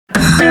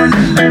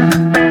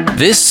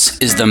This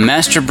is the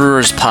Master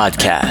Brewers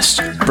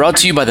Podcast, brought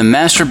to you by the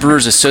Master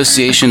Brewers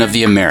Association of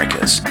the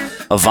Americas,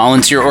 a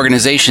volunteer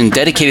organization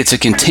dedicated to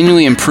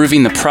continually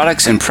improving the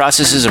products and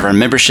processes of our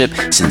membership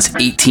since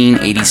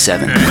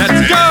 1887.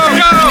 Let's go!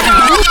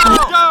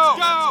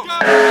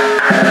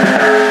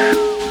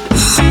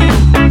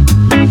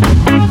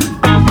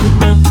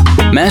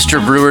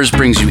 Master Brewers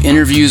brings you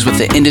interviews with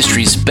the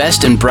industry's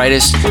best and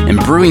brightest in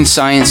brewing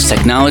science,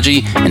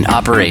 technology, and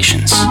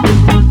operations.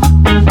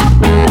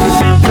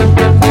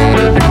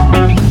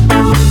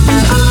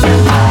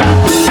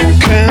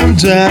 Calm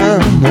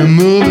down, I'm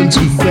moving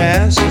too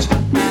fast.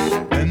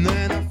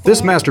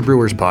 This Master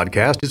Brewers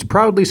podcast is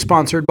proudly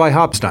sponsored by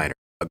Hopsteiner,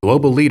 a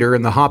global leader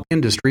in the hop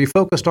industry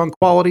focused on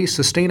quality,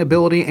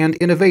 sustainability, and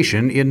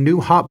innovation in new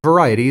hop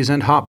varieties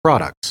and hop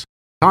products.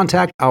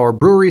 Contact our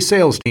brewery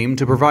sales team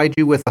to provide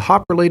you with the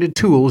hop-related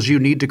tools you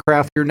need to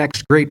craft your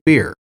next great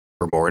beer.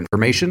 For more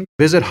information,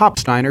 visit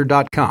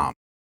hopsteiner.com.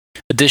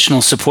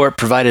 Additional support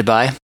provided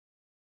by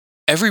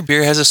Every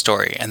beer has a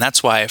story, and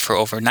that's why, for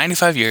over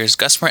 95 years,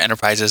 Gusmer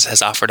Enterprises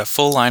has offered a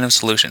full line of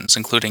solutions,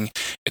 including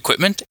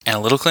equipment,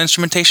 analytical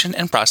instrumentation,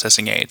 and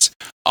processing aids,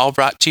 all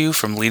brought to you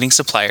from leading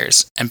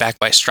suppliers and backed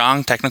by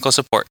strong technical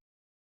support.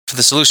 For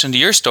the solution to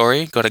your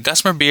story, go to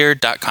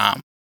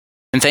gusmerbeer.com.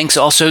 And thanks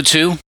also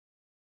to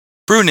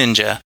Brew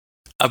Ninja,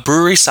 a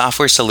brewery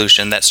software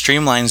solution that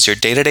streamlines your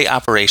day-to-day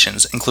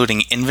operations,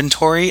 including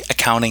inventory,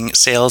 accounting,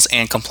 sales,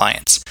 and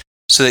compliance,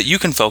 so that you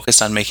can focus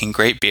on making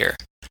great beer.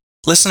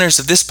 Listeners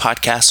of this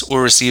podcast will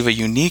receive a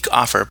unique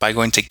offer by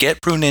going to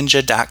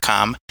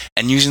getbrewninja.com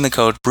and using the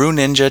code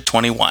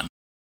BrewNinja21.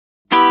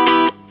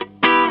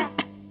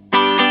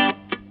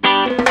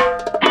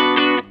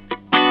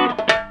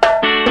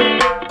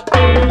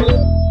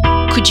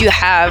 Could you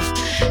have,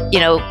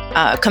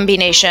 a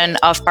combination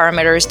of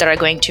parameters that are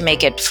going to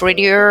make it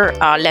fruitier,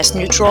 less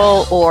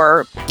neutral,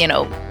 or,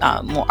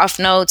 more off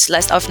notes,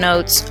 less off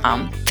notes,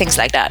 things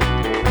like that.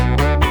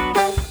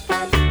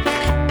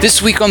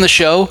 This week on the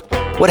show,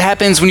 what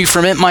happens when you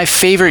ferment my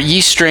favorite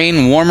yeast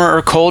strain warmer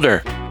or colder?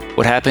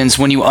 What happens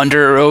when you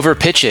under or over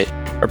pitch it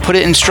or put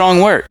it in strong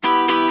wort?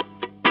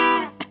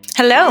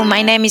 Hello,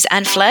 my name is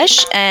Anne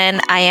Flesch,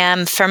 and I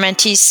am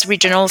Fermentis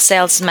Regional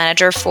Sales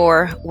Manager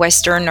for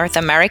Western North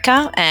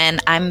America,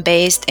 and I'm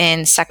based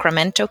in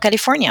Sacramento,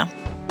 California.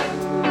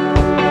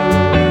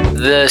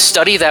 The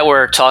study that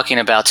we're talking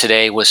about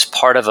today was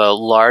part of a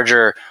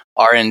larger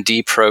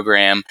R&D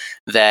program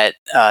that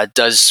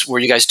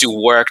where you guys do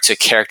work to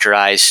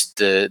characterize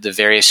the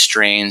various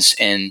strains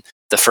in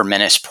the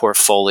Fermentis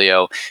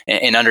portfolio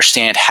and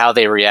understand how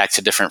they react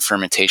to different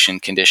fermentation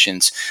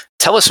conditions.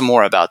 Tell us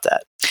more about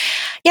that.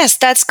 Yes,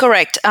 that's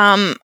correct.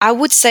 I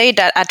would say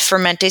that at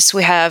Fermentis,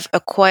 we have a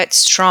quite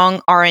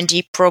strong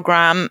R&D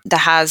program that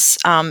has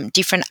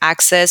different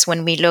axes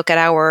when we look at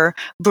our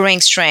brewing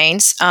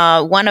strains.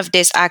 One of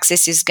these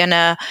axes is going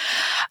to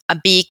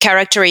be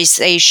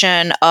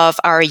characterization of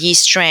our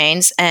yeast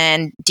strains.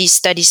 And this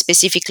study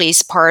specifically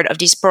is part of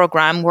this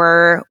program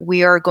where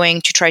we are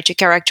going to try to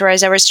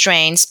characterize our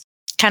strains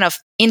kind of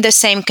in the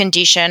same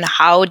condition,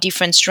 how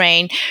different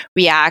strain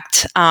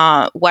react,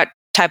 what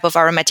type of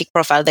aromatic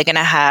profile they're going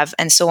to have,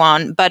 and so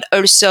on. But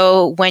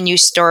also when you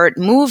start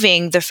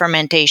moving the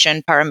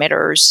fermentation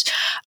parameters,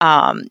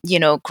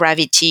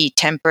 gravity,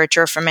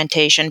 temperature,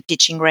 fermentation,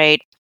 pitching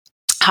rate,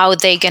 how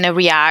they're going to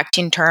react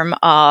in terms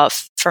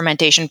of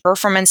fermentation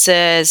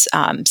performances,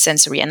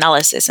 sensory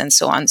analysis, and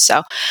so on.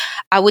 So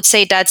I would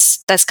say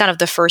that's kind of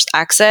the first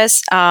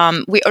axis.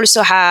 We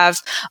also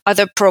have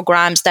other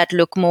programs that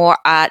look more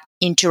at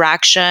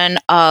interaction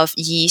of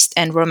yeast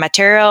and raw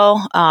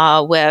material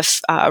with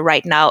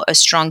right now a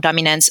strong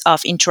dominance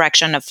of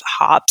interaction of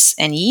hops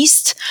and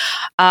yeast.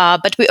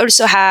 But we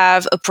also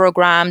have a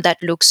program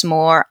that looks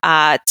more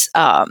at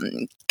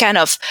kind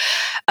of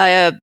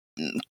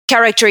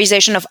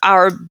characterization of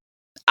our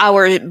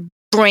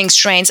brewing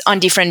strains on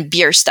different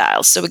beer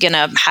styles. So we're going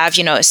to have,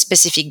 a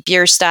specific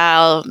beer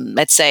style,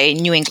 let's say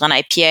New England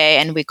IPA,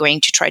 and we're going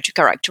to try to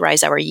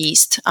characterize our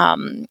yeast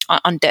on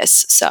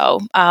this. So,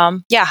 I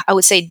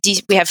would say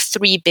we have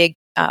three big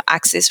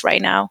axes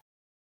right now,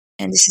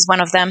 and this is one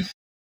of them.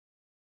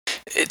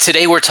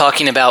 Today we're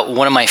talking about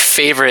one of my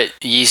favorite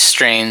yeast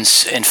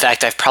strains. In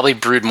fact, I've probably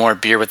brewed more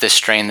beer with this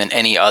strain than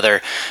any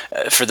other.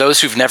 For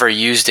those who've never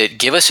used it,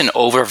 give us an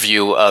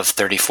overview of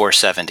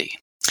 3470.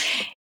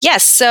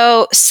 Yes,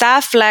 so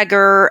SAF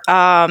Lager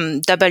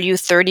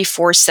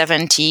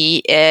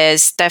W3470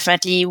 is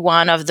definitely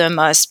one of the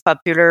most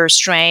popular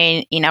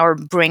strain in our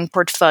brewing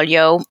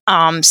portfolio.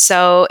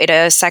 So it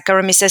is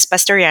Saccharomyces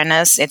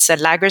pastorianus. It's a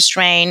lager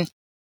strain.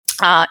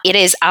 It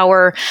is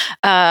our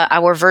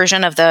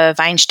version of the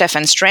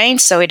Weihenstephan strain,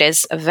 so it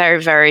is a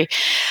very, very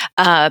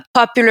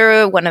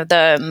popular, one of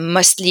the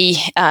mostly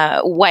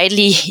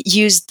widely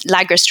used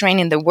lager strain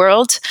in the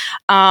world.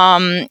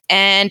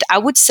 And I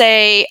would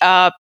say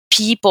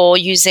people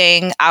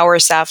using our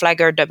SAF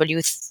Lager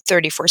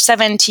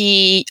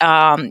W3470,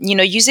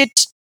 use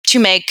it to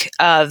make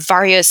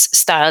various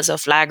styles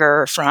of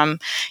lager, from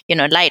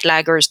light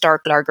lagers,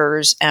 dark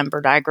lagers,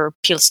 amber lager,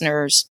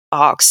 pilsners,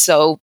 bocks.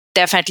 So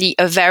definitely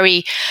a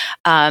very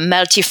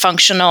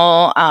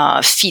multifunctional,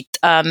 fit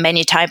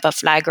many type of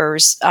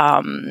lagers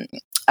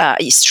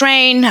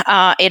strain.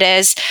 It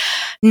is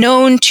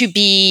known to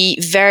be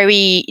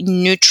very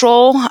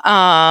neutral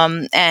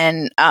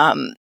and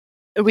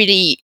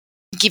really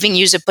giving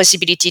you the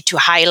possibility to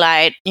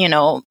highlight,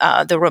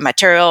 the raw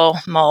material,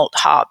 malt,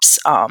 hops,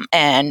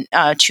 and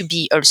to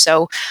be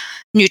also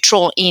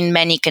neutral in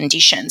many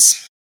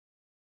conditions.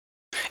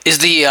 Is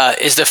the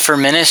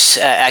Fermentis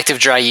active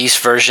dry yeast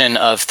version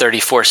of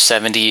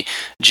 3470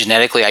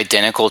 genetically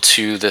identical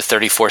to the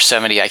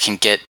 3470 I can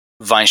get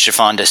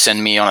Weihenstephan to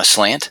send me on a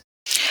slant?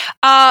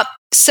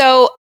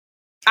 So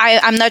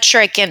I'm not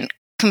sure I can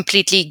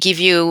completely give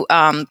you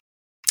a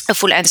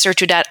full answer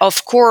to that.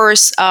 Of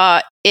course,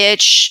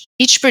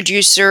 each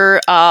producer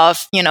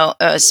of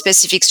a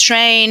specific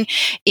strain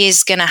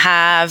is gonna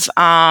have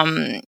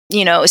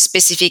a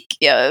specific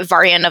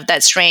variant of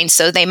that strain.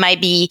 So they might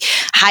be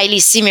highly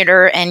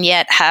similar and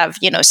yet have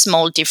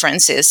small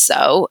differences.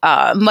 So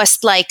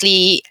most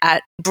likely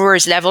at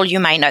brewer's level, you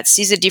might not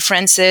see the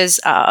differences,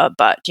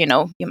 but you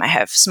might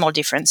have small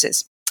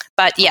differences.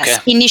 But yes,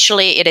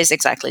 Initially it is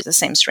exactly the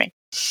same strain.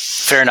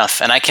 Fair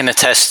enough, and I can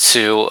attest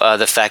to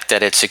the fact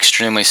that it's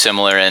extremely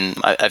similar. And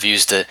I've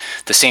used the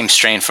same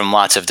strain from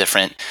lots of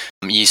different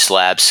yeast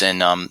labs,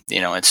 and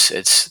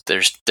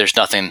there's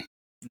nothing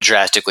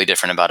drastically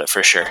different about it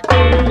for sure.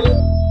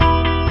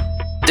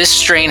 This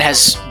strain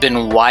has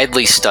been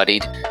widely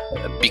studied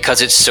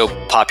because it's so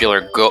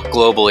popular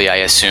globally, I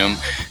assume.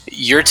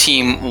 Your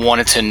team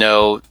wanted to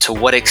know to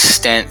what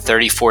extent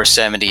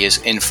 3470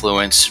 is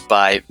influenced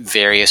by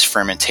various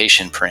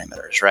fermentation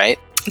parameters, right?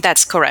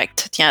 That's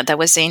correct. Yeah, that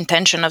was the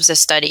intention of the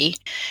study,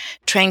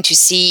 trying to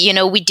see,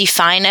 we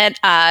define it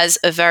as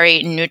a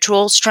very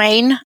neutral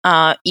strain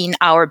in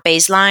our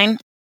baseline.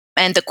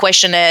 And the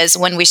question is,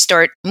 when we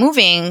start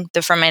moving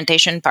the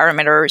fermentation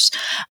parameters,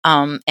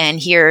 and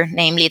here,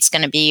 namely, it's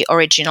going to be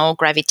original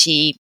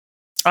gravity,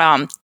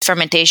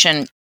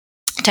 fermentation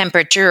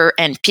temperature,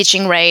 and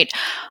pitching rate,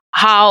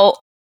 how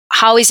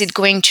is it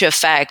going to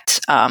affect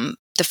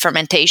the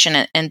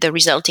fermentation and the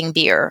resulting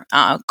beer?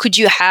 Could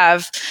you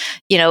have,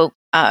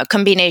 a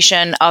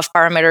combination of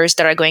parameters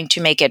that are going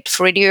to make it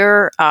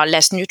fruitier,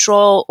 less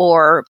neutral,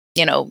 or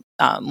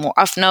more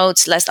off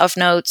notes, less off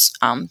notes,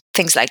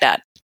 things like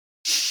that?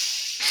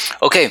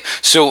 Okay,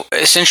 so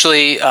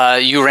essentially,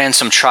 you ran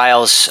some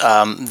trials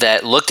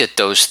that looked at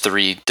those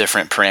three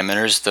different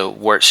parameters: the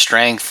wort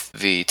strength,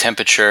 the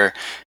temperature,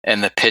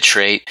 and the pitch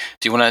rate.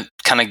 Do you want to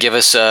kind of give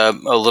us a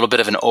little bit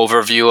of an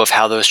overview of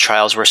how those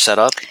trials were set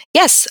up?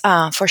 Yes,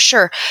 for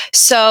sure.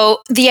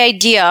 So the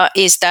idea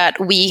is that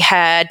we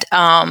had,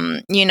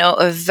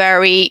 a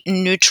very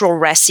neutral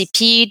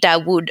recipe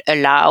that would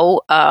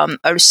allow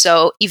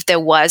also if there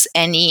was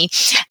any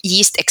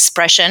yeast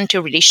expression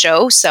to really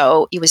show.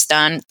 So it was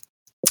done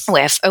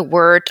with a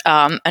wort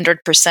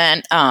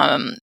 100%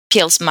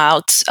 Pils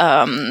malt.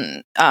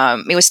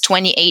 It was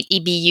 28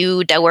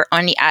 EBU that were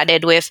only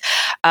added with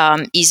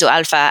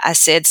iso-alpha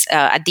acids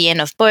at the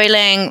end of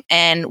boiling.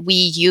 And we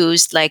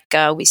used, like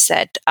we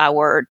said,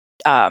 our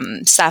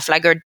SAF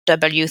lager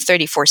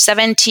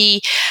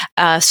W3470,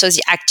 so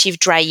the active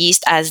dry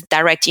yeast as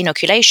direct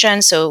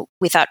inoculation, so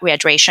without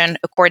rehydration,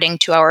 according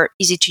to our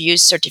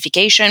easy-to-use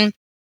certification.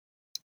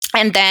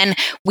 And then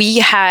we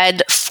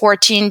had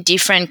 14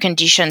 different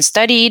conditions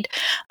studied.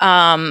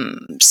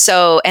 And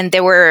they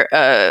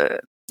were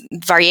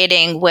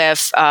varying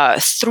with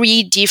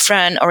 3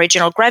 different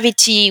original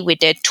gravity. We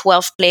did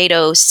 12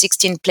 Plato,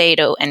 16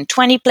 Plato, and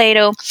 20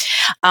 Plato.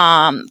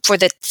 For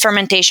the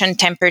fermentation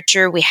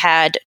temperature, we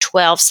had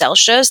 12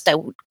 Celsius that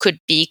could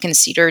be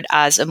considered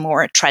as a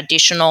more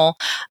traditional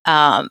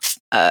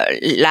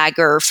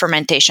lager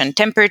fermentation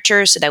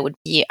temperature. So that would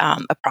be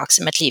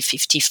approximately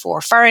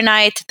 54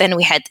 Fahrenheit. Then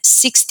we had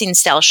 16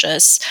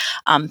 Celsius,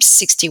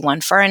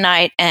 61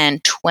 Fahrenheit,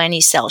 and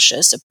 20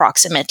 Celsius,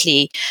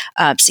 approximately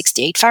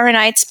 68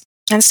 Fahrenheit.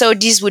 And so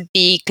these would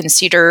be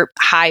considered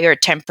higher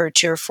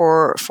temperature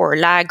for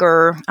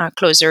lager,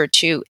 closer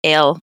to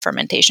ale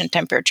fermentation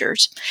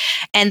temperatures.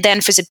 And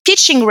then for the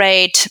pitching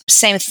rate,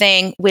 same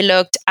thing. We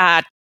looked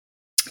at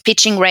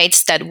pitching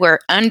rates that were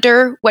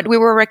under what we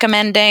were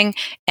recommending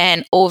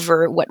and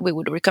over what we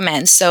would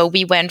recommend. So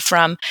we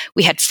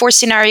had 4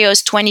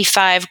 scenarios: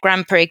 25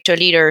 gram per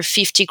hectoliter,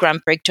 50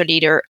 gram per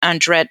hectoliter,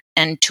 100,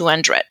 and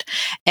 200.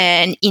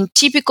 And in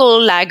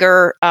typical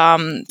lager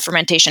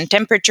fermentation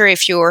temperature,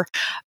 if you're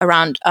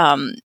around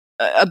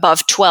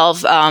above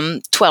 12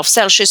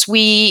 Celsius,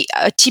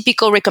 a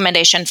typical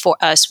recommendation for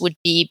us would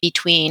be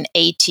between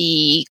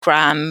 80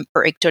 gram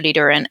per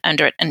hectoliter and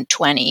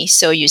 120.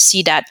 So you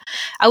see that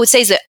I would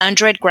say the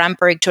 100 gram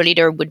per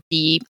hectoliter would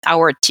be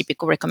our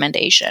typical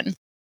recommendation.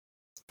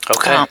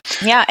 Okay.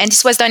 And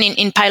this was done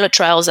in pilot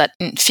trials at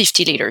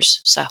 50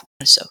 liters. So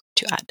also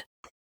to add.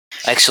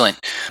 Excellent.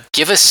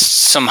 Give us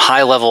some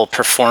high-level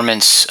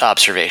performance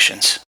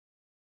observations.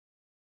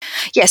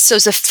 Yes. So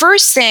the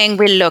first thing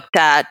we looked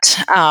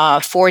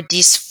at for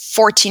these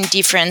 14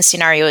 different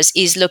scenarios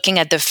is looking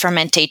at the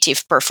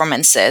fermentative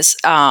performances.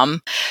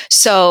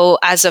 So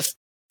as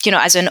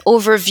an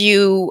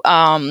overview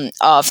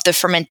of the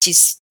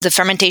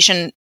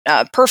fermentation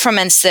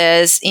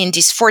performances in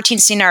these 14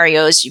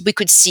 scenarios, we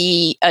could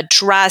see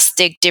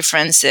drastic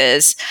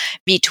differences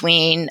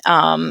between,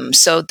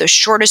 so the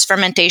shortest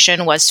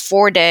fermentation was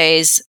 4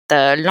 days,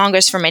 the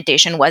longest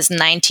fermentation was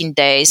 19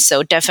 days.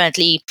 So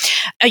definitely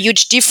a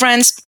huge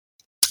difference.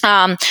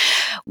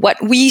 What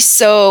we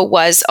saw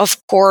was, of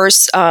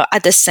course,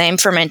 at the same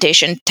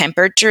fermentation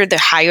temperature, the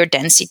higher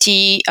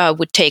density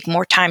would take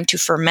more time to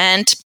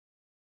ferment.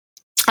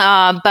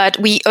 But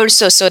we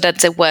also saw that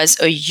there was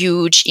a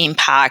huge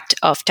impact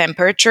of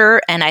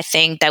temperature, and I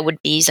think that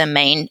would be the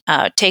main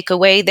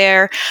takeaway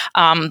there.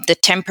 The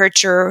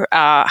temperature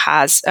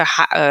has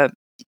a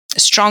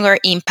stronger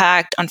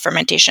impact on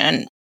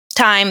fermentation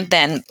time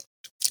than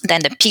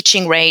the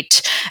pitching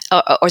rate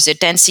or the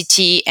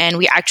density, and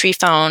we actually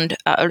found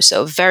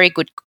also very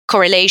good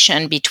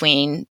correlation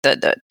between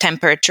the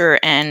temperature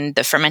and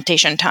the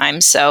fermentation time.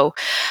 So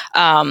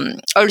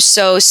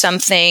also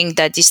something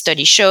that this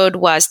study showed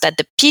was that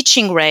the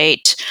pitching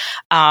rate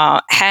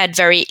had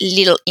very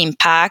little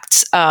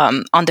impact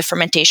on the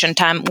fermentation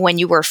time when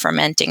you were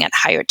fermenting at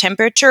higher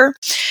temperature.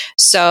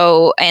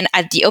 So, and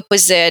at the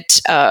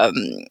opposite, a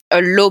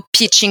low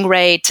pitching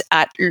rate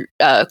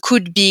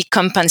could be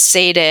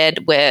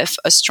compensated with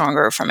a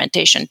stronger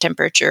fermentation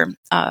temperature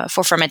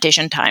for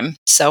fermentation time.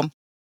 So,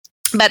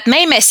 but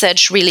main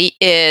message really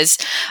is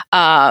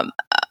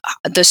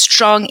the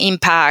strong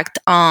impact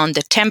on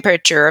the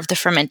temperature of the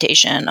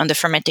fermentation, on the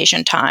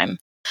fermentation time.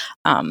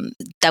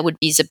 That would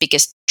be the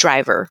biggest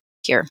driver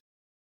here.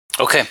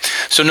 Okay,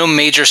 so no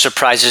major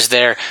surprises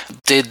there.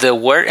 Did the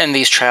wort in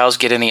these trials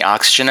get any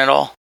oxygen at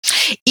all?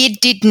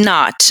 It did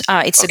not.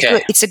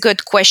 It's a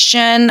good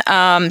question.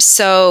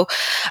 So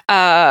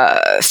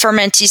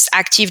Fermentis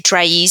active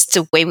dry yeast,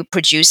 the way we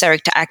produce our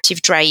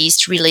active dry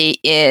yeast really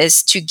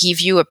is to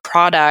give you a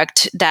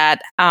product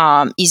that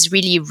is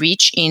really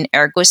rich in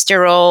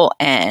ergosterol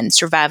and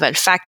survival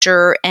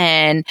factor.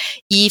 And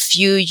if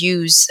you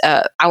use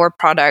our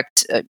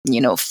product,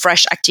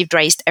 fresh active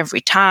dry yeast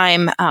every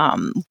time,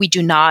 we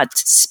do not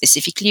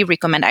specifically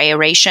recommend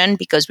aeration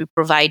because we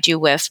provide you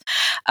with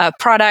a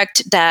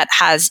product that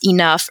has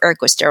enough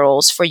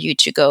ergosterols for you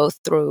to go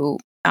through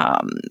a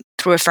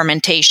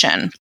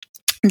fermentation.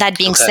 That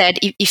being said,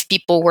 if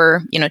people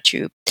were,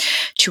 to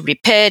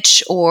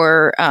repitch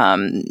or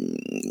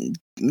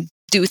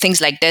do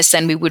things like this,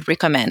 then we would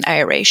recommend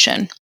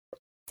aeration.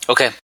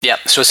 Okay, yeah.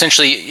 So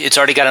essentially, it's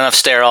already got enough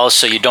sterols,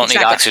 so you don't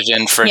need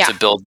oxygen for it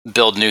to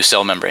build new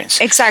cell membranes.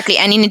 Exactly,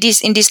 and in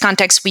this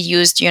context, we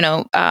used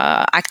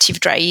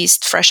active dry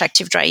yeast, fresh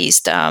active dry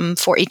yeast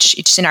for each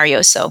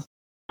scenario. So.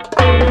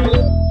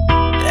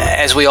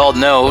 As we all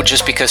know,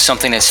 just because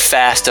something is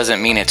fast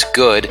doesn't mean it's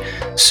good.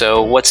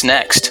 So what's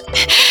next?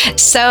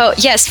 So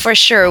yes, for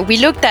sure. We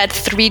looked at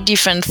 3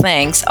 different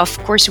things. Of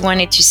course, we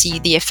wanted to see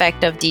the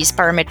effect of these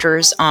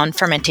parameters on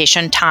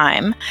fermentation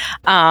time.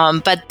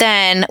 But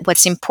then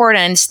what's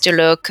important is to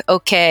look,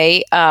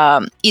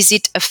 is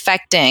it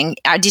affecting,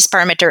 are these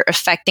parameters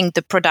affecting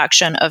the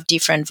production of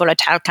different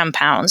volatile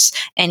compounds?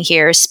 And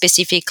here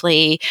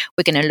specifically,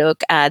 we're going to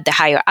look at the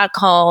higher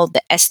alcohol,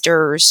 the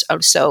esters.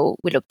 Also,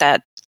 we looked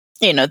at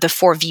the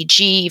 4-VG,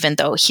 even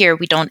though here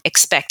we don't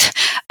expect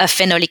a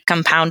phenolic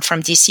compound from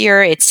this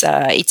year. It's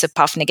a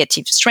POF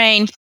negative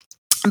strain.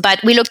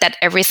 But we looked at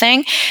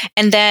everything.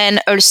 And then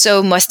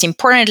also, most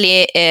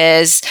importantly,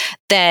 is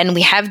then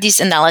we have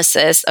this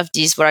analysis of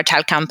these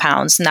volatile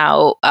compounds.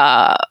 Now,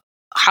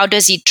 how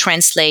does it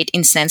translate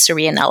in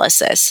sensory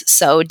analysis?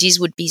 So these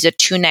would be the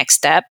 2 next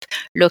steps,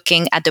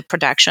 looking at the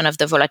production of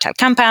the volatile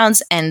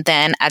compounds and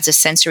then at the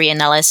sensory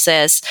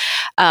analysis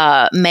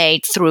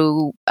made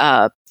through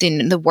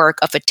the work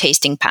of a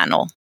tasting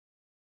panel.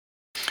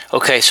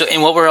 Okay, so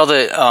and what were all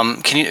the,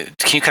 can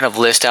you kind of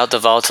list out the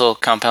volatile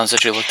compounds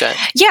that you looked at?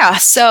 Yeah,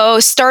 so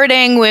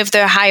starting with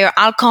the higher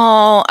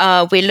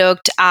alcohol, we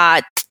looked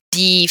at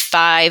the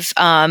 5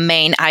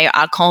 main higher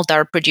alcohol that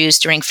are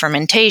produced during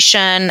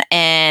fermentation.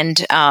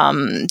 And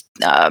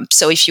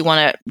so if you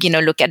want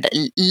to, look at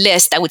the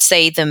list, I would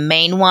say the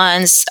main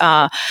ones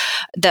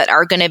that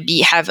are going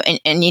to have an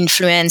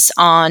influence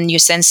on your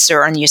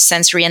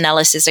sensory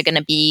analysis are going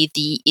to be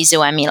the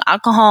isoamyl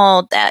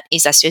alcohol that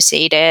is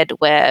associated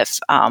with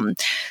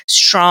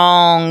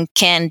strong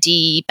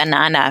candy,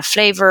 banana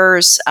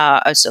flavors,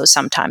 also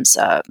sometimes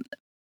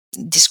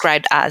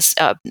described as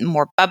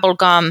more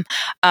bubblegum.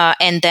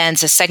 And then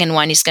the second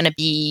one is going to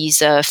be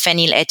the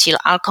phenylethyl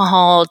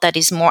alcohol that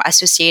is more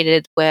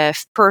associated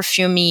with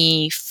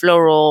perfumey,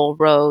 floral,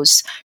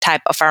 rose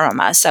type of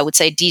aromas. So I would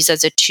say these are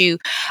the 2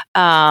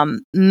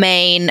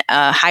 main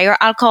higher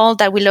alcohol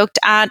that we looked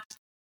at.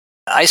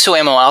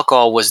 Isoamyl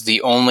alcohol was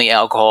the only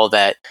alcohol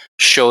that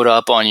showed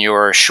up on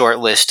your short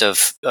list of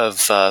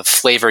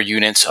flavor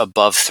units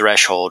above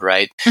threshold,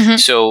 right? Mm-hmm.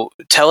 So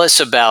tell us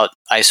about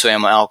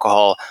isoamyl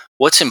alcohol.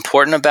 what's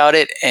important about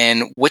it,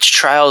 and which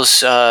trials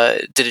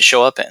did it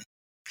show up in?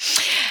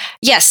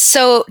 Yes.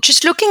 So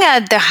just looking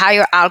at the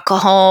higher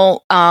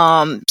alcohol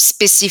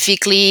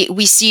specifically,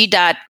 we see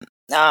that.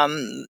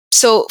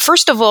 So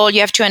first of all,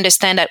 you have to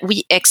understand that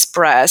we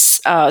express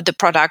the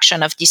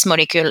production of this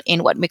molecule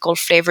in what we call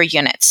flavor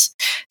units.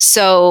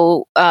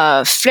 So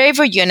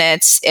flavor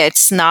units,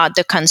 it's not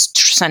the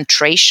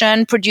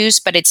concentration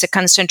produced, but it's a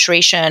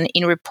concentration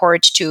in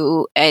report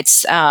to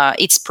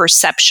its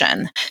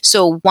perception.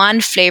 So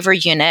one flavor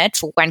unit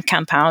for one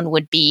compound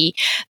would be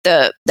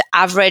the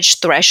average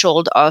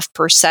threshold of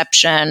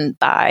perception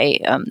by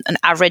an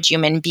average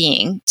human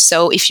being.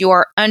 So if you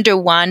are under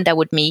one, that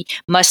would mean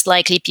most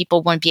likely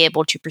people won't be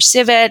able to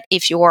perceive it.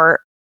 If you're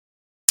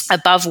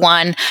above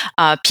one,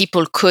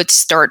 people could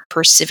start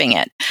perceiving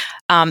it.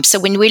 So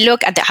when we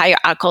look at the higher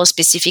alcohol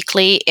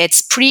specifically,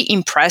 it's pretty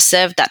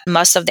impressive that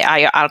most of the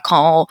higher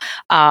alcohol,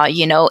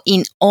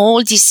 in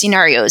all these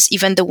scenarios,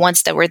 even the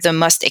ones that were the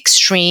most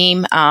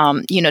extreme,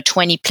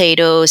 20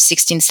 Plato,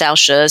 16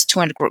 Celsius,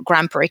 200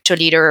 gram per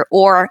hectoliter,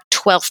 or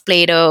 12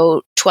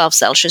 Plato, 12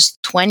 Celsius,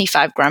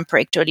 25 gram per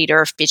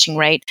hectoliter of pitching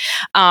rate,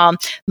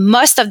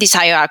 most of these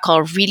higher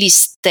alcohol really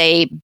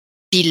stay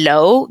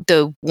below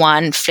the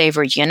one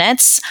flavor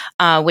units,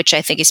 which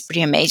I think is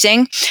pretty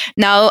amazing.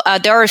 Now,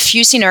 there are a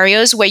few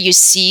scenarios where you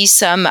see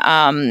some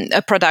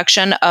a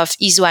production of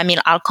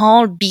isoamyl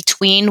alcohol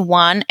between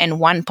 1 and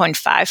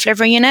 1.5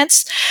 flavor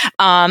units.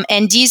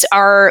 And these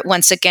are,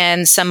 once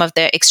again, some of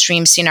the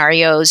extreme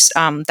scenarios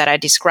that I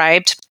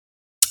described.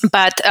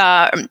 But,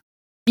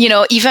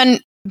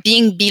 even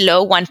being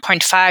below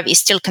 1.5 is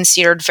still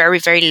considered very,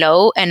 very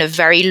low and a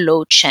very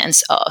low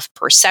chance of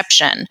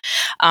perception.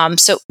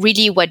 So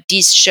really what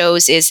this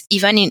shows is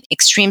even in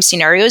extreme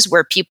scenarios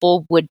where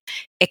people would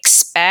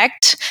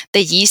expect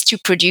the yeast to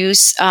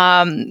produce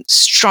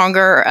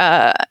stronger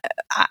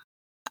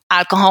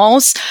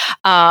alcohols,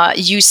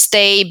 you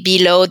stay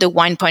below the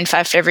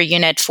 1.5 flavor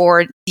unit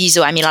for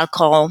isoamyl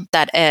alcohol.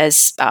 That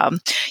is,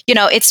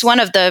 it's one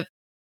of the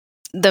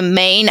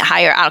main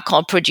higher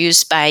alcohol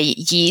produced by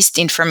yeast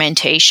in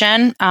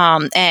fermentation.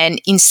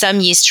 And in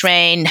some yeast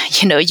strain,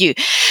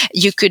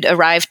 you could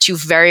arrive to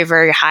very,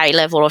 very high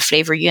level of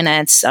flavor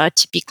units.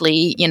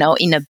 Typically, in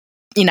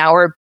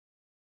our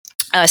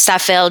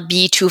Safel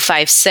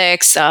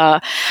B256,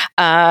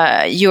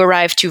 you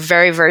arrive to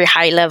very, very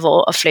high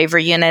level of flavor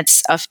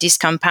units of this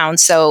compound.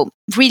 So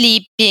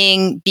really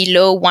being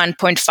below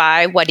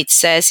 1.5, what it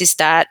says is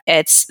that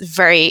it's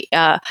very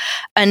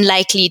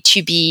unlikely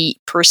to be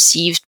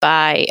perceived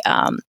by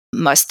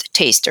most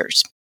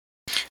tasters.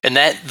 And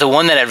the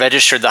one that I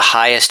registered the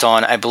highest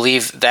on, I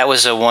believe that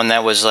was a one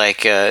that was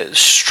like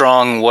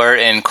strong wort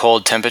in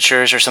cold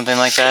temperatures or something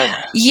like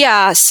that?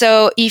 Yeah.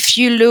 So if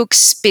you look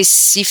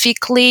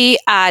specifically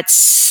at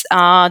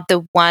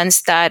the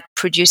ones that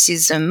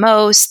produces the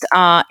most,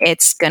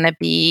 it's going to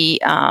be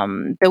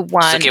the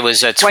one. Like it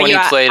was 20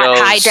 Plato.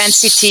 High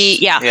density.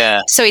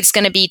 Yeah. So it's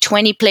going to be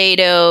 20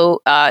 Plato,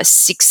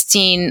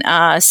 16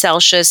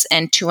 Celsius,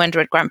 and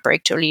 200 gram per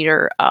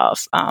hectoliter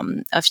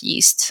of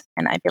yeast.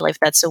 And I believe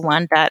that's the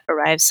one that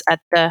arrives at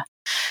the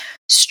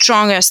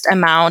strongest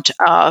amount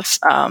of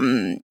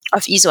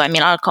isoamyl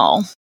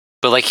alcohol.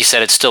 But like you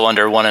said, it's still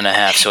under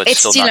 1.5, so it's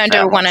still not under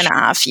that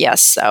 1.5.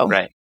 Yes. So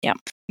right. Yeah,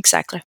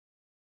 exactly.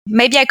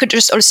 Maybe I could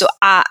just also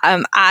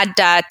add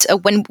that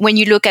when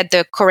you look at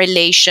the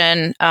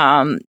correlation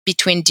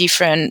between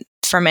different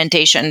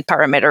fermentation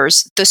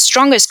parameters, the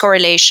strongest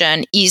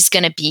correlation is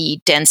going to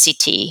be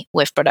density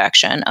with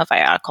production of high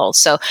alcohol.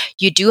 So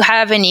you do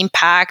have an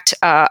impact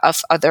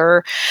of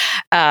other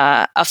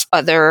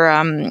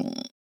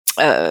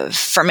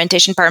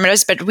fermentation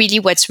parameters, but really,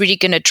 what's really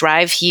going to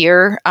drive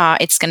here,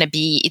 it's going to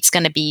be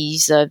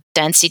the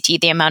density,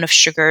 the amount of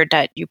sugar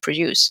that you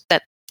produce,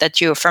 that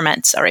you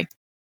ferment. Sorry.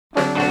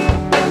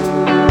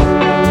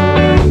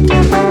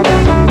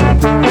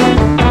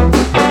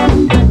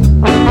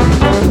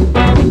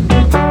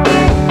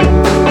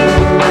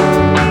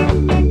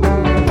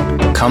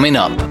 Coming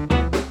up,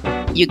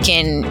 you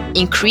can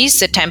increase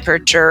the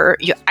temperature,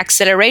 you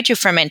accelerate your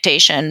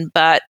fermentation,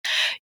 but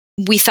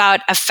without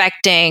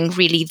affecting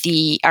really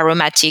the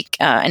aromatic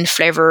and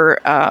flavor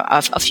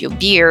of your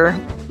beer.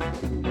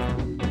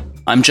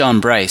 I'm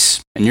John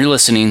Bryce, and you're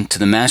listening to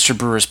the Master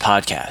Brewers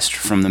Podcast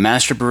from the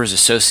Master Brewers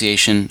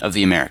Association of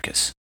the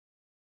Americas.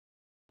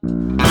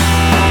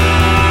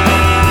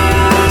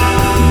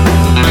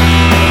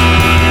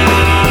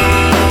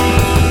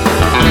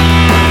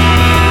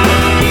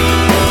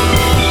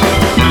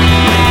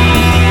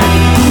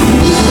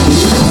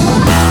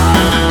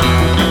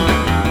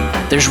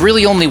 There's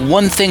really only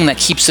one thing that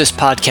keeps this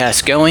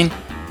podcast going,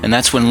 and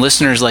that's when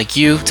listeners like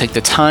you take the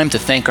time to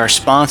thank our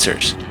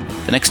sponsors.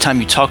 The next time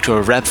you talk to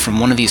a rep from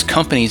one of these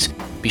companies,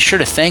 be sure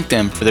to thank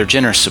them for their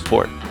generous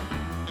support.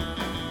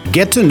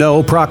 Get to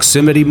know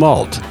Proximity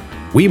Malt.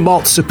 We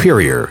malt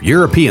superior,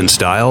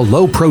 European-style,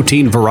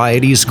 low-protein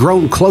varieties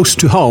grown close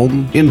to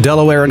home in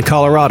Delaware and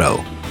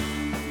Colorado.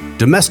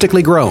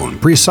 Domestically grown,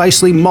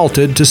 precisely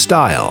malted to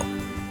style.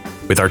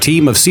 With our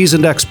team of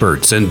seasoned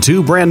experts and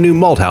 2 brand new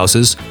malt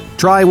houses,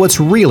 try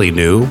what's really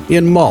new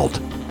in malt.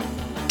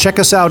 Check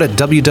us out at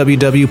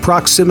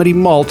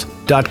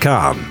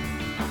www.proximitymalt.com.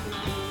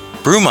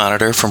 Brew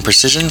Monitor from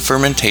Precision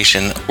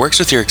Fermentation works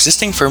with your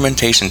existing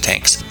fermentation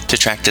tanks to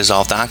track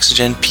dissolved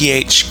oxygen,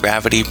 pH,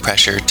 gravity,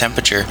 pressure,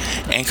 temperature,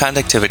 and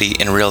conductivity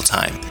in real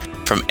time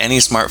from any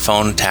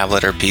smartphone,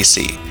 tablet, or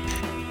PC.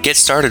 Get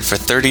started for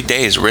 30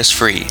 days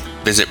risk-free.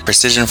 Visit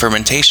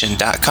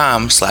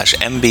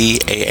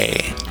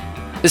precisionfermentation.com/MBAA.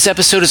 This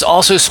episode is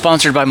also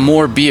sponsored by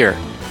More Beer.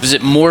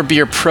 Visit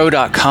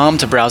morebeerpro.com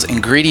to browse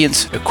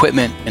ingredients,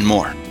 equipment, and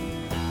more.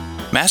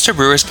 Master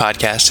Brewers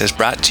Podcast is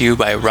brought to you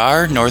by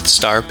RAR North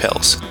Star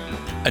Pils,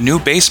 a new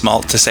base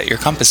malt to set your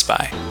compass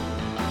by.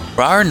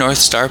 RAR North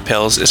Star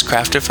Pils is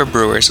crafted for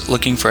brewers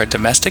looking for a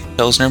domestic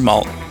Pilsner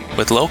malt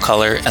with low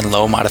color and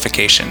low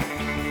modification.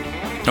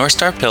 North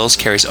Star Pils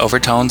carries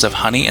overtones of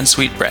honey and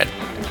sweetbread,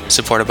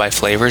 supported by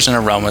flavors and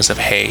aromas of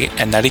hay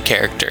and nutty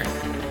character,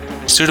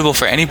 suitable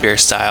for any beer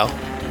style,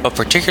 but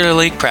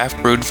particularly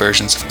craft-brewed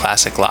versions of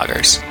classic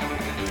lagers.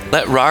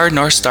 Let RAR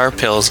North Star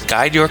Pils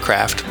guide your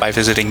craft by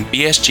visiting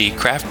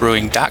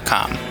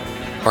bsgcraftbrewing.com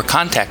or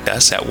contact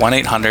us at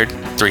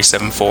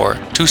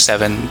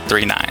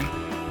 1-800-374-2739.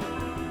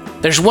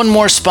 There's one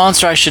more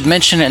sponsor I should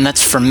mention, and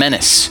that's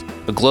Fermentis,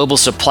 a global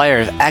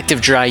supplier of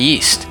active dry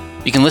yeast.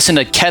 You can listen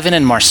to Kevin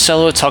and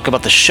Marcelo talk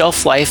about the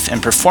shelf life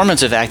and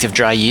performance of active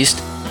dry yeast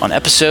on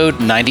episode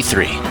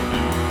 93.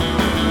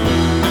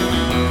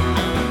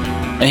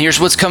 And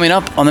here's what's coming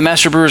up on the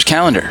Master Brewers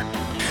calendar.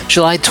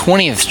 July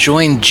 20th,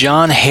 join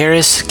John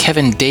Harris,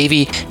 Kevin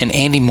Davey, and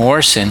Andy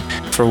Morrison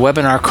for a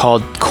webinar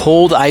called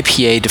Cold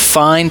IPA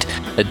Defined,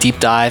 a deep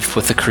dive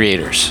with the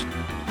creators.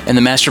 And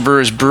the Master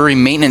Brewers Brewery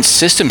Maintenance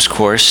Systems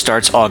course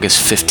starts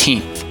August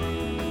 15th.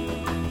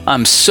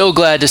 I'm so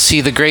glad to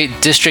see the Great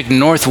District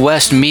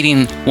Northwest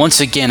meeting once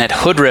again at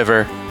Hood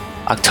River,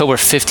 October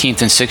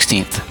 15th and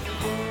 16th.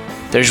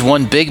 There's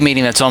one big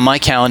meeting that's on my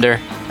calendar.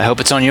 I hope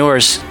it's on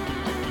yours.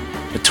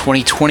 The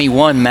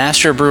 2021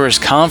 Master Brewers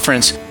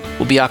Conference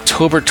will be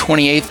October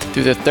 28th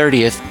through the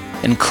 30th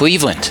in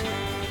Cleveland.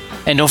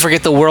 And don't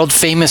forget the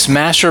world-famous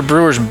Master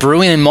Brewers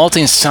Brewing and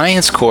Malting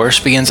Science course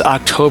begins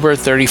October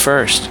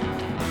 31st.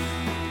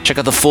 Check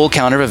out the full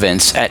calendar of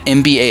events at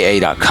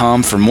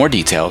mbaa.com for more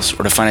details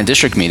or to find a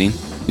district meeting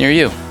near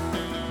you.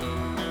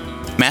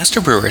 Master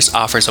Brewers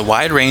offers a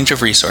wide range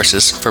of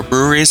resources for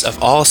breweries of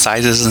all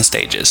sizes and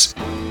stages.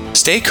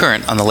 Stay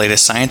current on the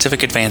latest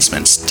scientific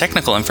advancements,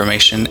 technical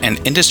information,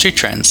 and industry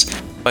trends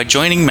by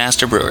joining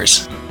Master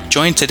Brewers.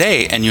 Join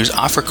today and use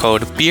offer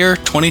code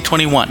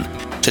BEER2021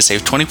 to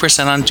save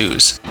 20% on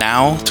dues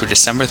now through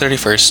December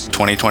 31st,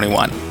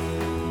 2021.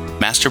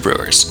 Master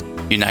Brewers,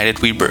 United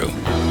We Brew.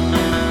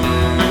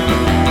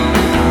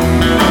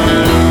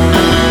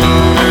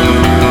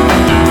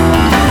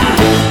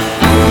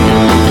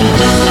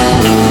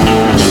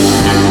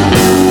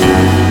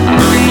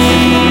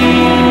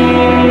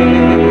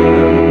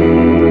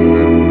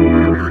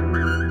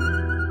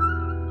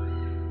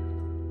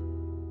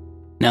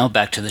 Now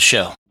back to the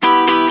show.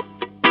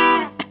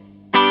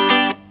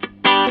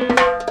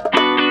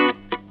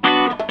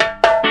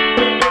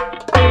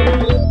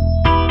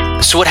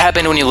 So what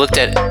happened when you looked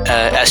at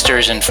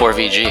esters and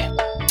 4VG?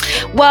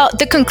 Well,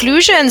 the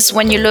conclusions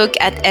when you look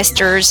at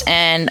esters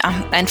and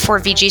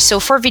 4VG. So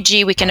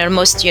 4VG, we can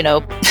almost,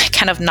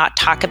 kind of not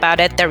talk about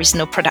it. There is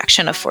no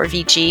production of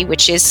 4VG,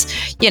 which is,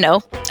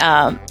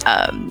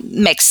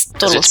 makes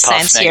total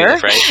sense here.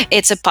 Right?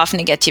 It's a POF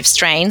negative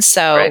strain,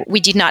 so right.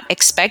 We did not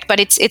expect, but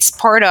it's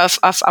part of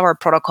our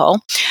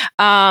protocol.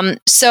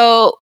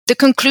 So the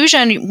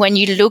conclusion when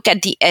you look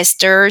at the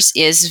esters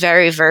is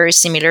very, very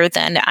similar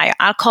than the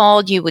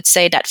alcohol. You would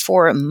say that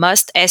for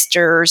most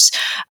esters,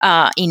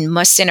 in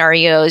most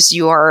scenarios,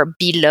 you are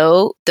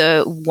below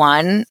the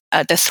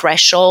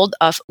threshold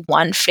of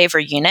 1 flavor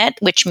unit,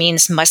 which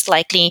means most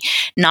likely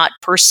not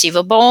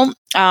perceivable.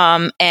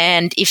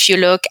 And if you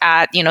look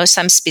at,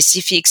 some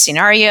specific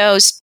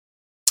scenarios,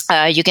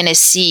 you're going to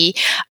see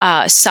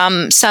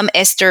some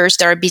esters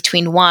that are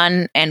between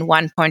 1 and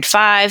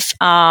 1.5,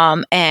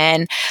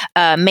 and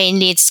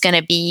mainly it's going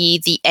to be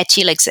the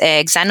ethyl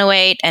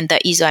hexanoate and the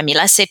isoamyl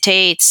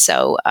acetate.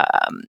 So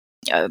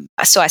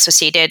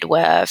associated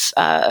with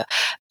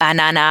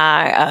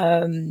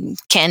banana,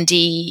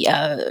 candy,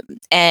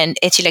 and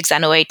ethyl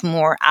hexanoate,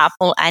 more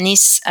apple,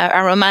 anise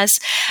aromas.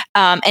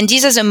 And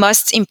these are the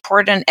most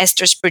important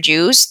esters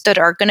produced that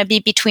are going to be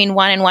between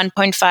 1 and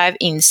 1.5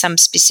 in some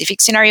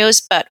specific scenarios.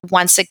 But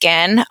once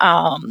again,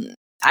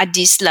 at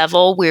this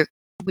level, we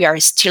are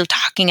still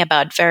talking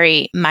about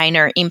very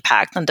minor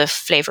impact on the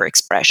flavor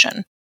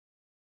expression.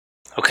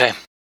 Okay,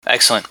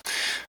 excellent.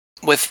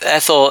 With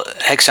ethyl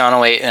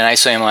hexanoate and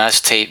isoamyl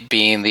acetate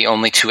being the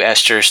only 2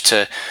 esters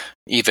to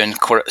even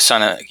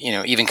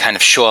kind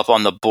of show up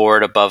on the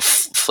board above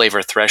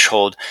flavor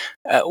threshold,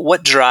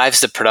 what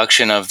drives the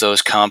production of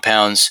those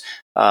compounds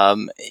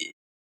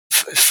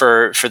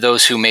for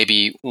those who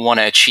maybe want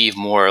to achieve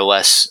more or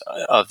less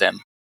of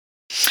them?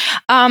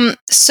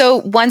 So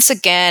once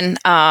again,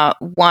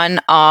 one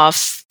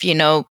of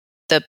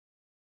the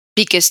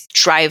biggest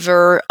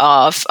driver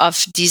of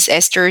these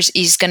esters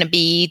is going to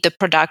be the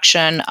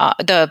production,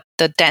 the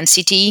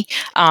density.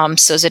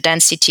 So the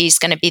density is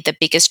going to be the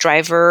biggest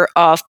driver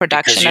of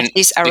production of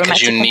this aromatic.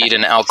 Because you need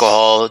an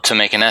alcohol to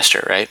make an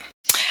ester, right?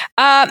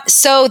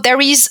 So there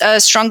is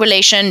a strong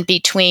relation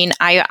between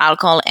higher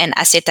alcohol and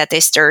acetate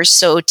esters.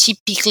 So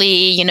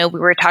typically, we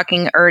were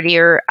talking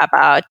earlier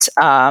about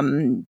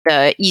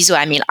the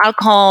isoamyl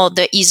alcohol.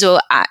 The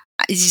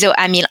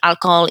isoamyl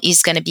alcohol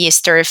is going to be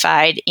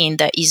esterified in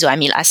the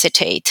isoamyl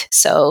acetate.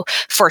 So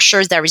for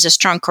sure, there is a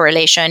strong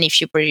correlation. If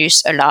you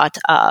produce a lot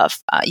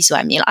of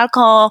isoamyl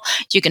alcohol,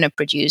 you're going to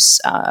produce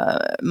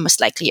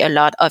most likely a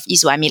lot of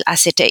isoamyl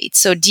acetate.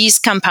 So these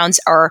compounds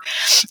are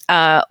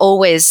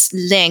always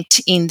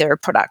linked in their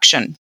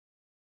production.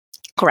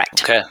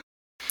 Correct. Okay.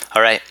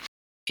 All right.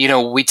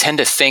 We tend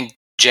to think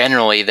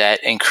generally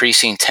that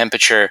increasing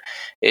temperature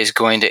is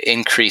going to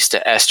increase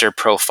the ester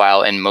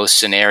profile in most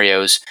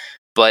scenarios.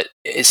 But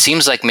it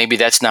seems like maybe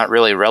that's not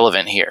really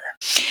relevant here.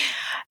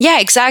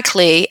 Yeah,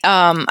 exactly.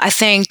 I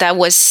think that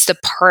was the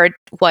part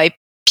why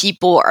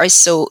people are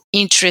so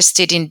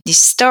interested in this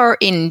story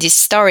and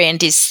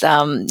this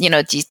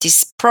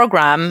this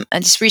program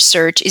and this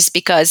research is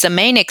because the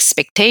main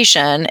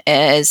expectation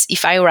is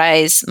if I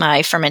rise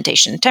my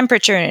fermentation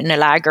temperature in a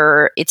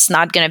lager, it's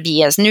not going to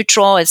be as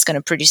neutral. It's going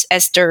to produce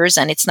esters,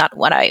 and it's not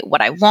what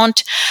I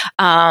want.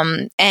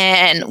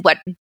 And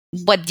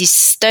what this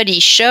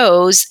study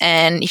shows,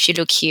 and if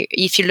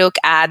you look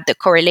at the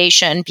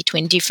correlation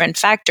between different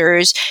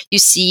factors, you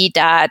see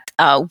that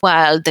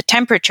while the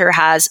temperature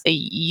has a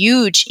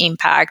huge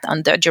impact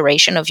on the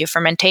duration of your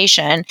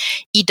fermentation,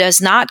 it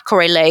does not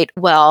correlate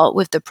well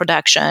with the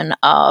production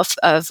of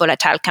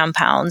volatile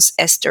compounds,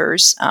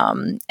 esters,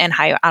 and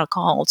higher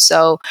alcohol.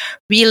 So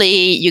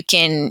really, you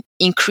can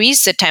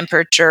increase the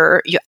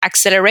temperature, you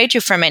accelerate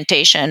your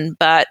fermentation,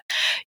 but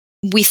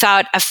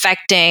without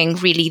affecting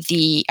really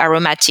the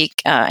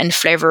aromatic and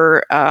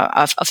flavor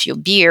of your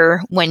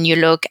beer when you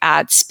look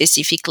at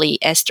specifically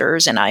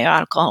esters and higher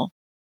alcohol.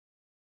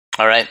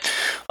 All right.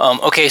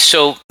 Okay,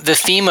 so the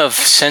theme of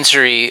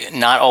sensory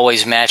not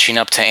always matching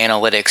up to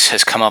analytics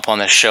has come up on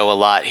the show a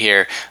lot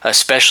here,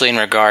 especially in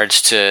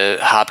regards to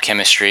hop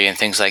chemistry and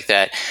things like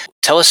that.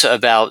 Tell us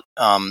about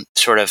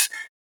sort of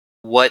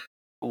what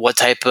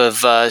type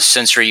of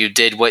sensory you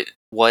did, what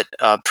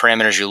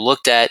parameters you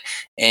looked at,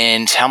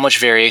 and how much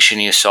variation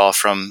you saw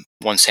from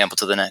one sample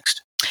to the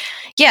next.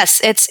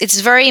 Yes, it's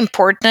very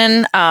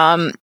important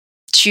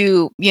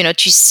to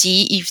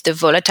see if the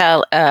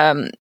volatile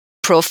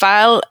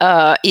profile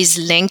is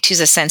linked to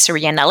the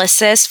sensory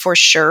analysis. For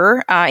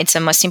sure, it's the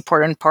most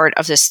important part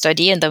of the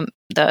study and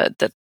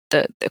the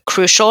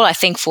crucial, I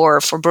think, for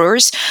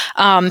brewers.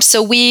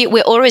 So we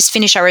always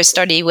finish our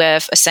study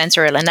with a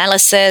sensorial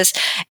analysis,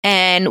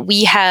 and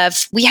we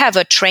have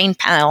a trained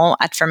panel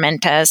at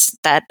Fermentas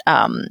that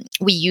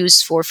we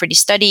use for the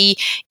study.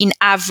 In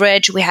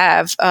average, we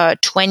have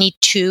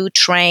 22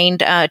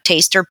 trained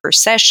taster per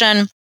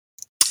session.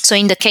 So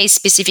in the case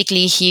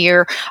specifically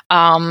here,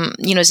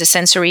 the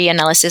sensory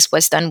analysis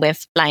was done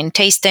with blind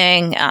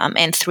tasting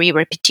and 3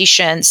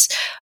 repetitions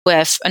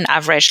with an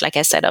average, like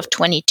I said, of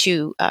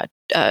 22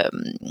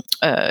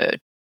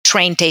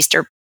 trained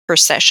taster per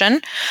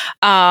session.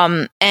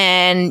 And,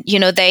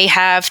 they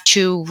have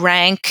to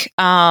rank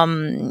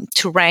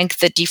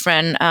the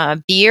different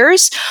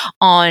beers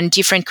on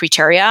different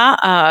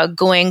criteria,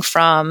 going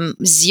from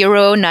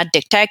 0, not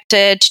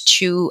detected,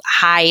 to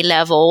high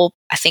level.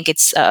 I think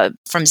it's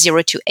from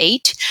 0 to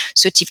 8.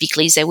 So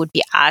typically they would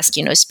be asked,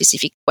 a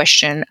specific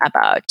question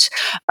about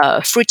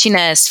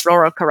fruitiness,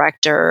 floral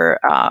character,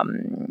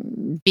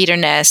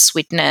 bitterness,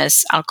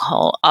 sweetness,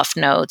 alcohol, off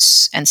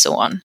notes, and so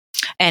on.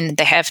 And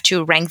they have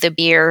to rank the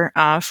beer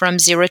from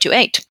 0 to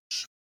 8.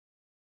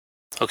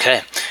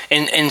 Okay,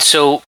 and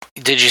so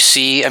did you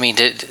see? I mean,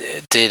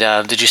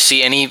 did you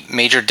see any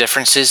major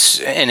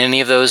differences in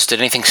any of those? Did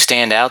anything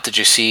stand out? Did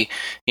you see,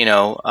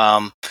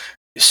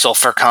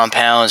 sulfur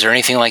compounds or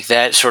anything like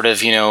that? Sort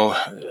of,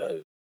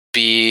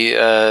 be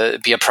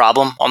a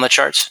problem on the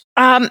charts?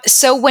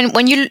 So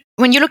when you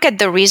look at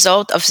the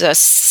result of the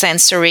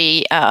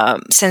sensory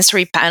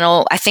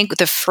panel, I think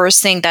the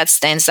first thing that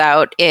stands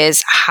out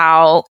is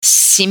how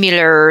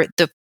similar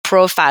the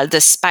profile, the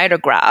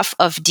spirograph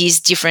of these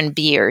different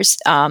beers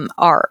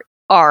are.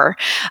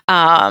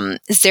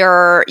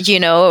 There,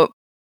 you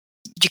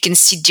can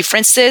see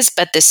differences,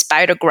 but the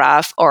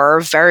spirograph are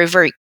very,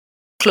 very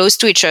close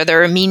to each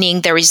other,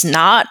 meaning there is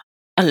not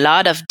a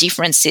lot of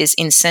differences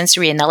in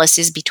sensory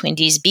analysis between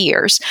these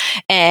beers.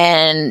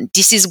 And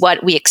this is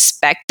what we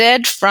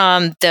expected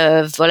from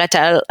the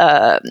volatile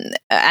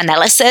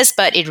analysis,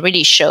 but it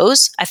really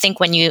shows. I think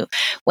when you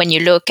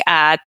look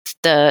at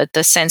the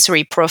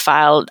sensory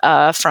profile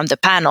from the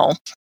panel,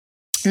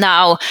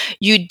 now,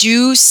 you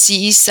do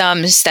see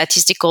some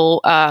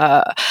statistical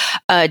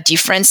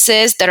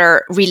differences that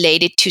are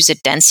related to the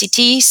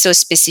density. So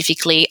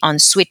specifically on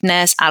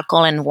sweetness,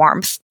 alcohol, and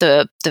warmth,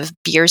 the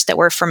beers that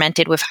were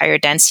fermented with higher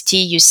density,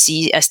 you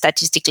see a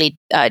statistically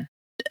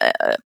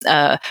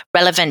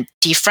relevant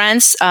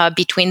difference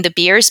between the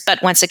beers.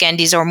 But once again,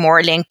 these are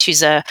more linked to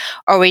the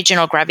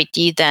original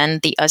gravity than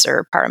the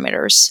other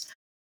parameters.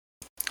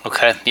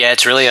 Okay. Yeah,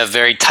 it's really a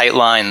very tight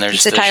line.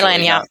 It's a tight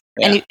line, yeah.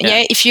 And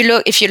if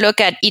you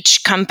look at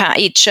each compound,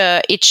 each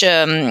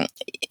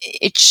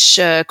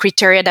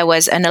criteria that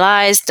was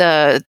analyzed,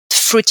 the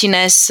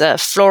fruitiness,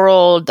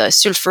 floral, the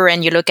sulfur,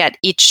 and you look at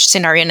each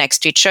scenario next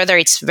to each other,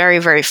 it's very,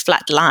 very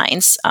flat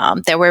lines.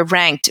 They were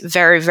ranked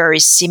very, very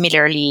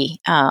similarly,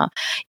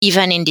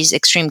 even in these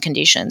extreme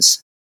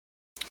conditions.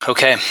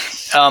 Okay.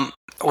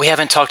 We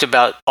haven't talked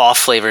about off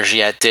flavors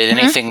yet. Did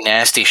anything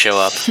nasty show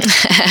up?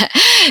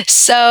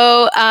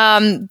 So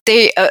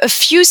a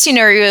few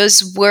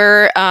scenarios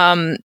were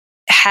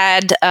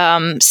had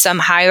some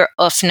higher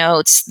off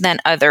notes than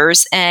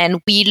others,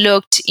 and we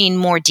looked in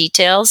more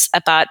details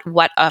about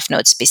what off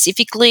notes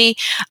specifically.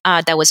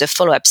 That was a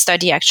follow-up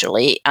study,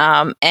 actually,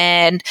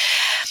 and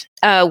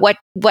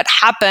what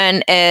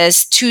happened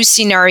is two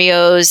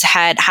scenarios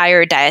had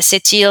higher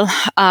diacetyl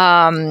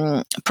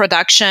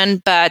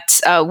production, but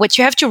what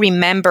you have to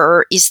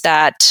remember is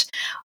that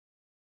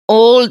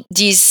all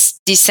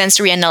these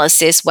sensory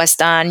analysis was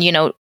done,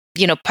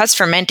 post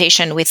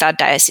fermentation without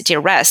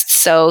diacetyl rest.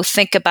 So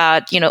think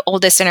about, all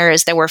the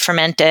scenarios that were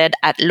fermented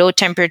at low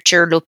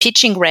temperature, low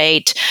pitching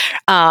rate.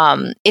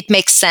 It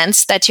makes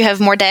sense that you have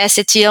more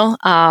diacetyl,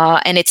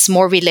 and it's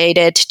more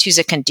related to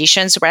the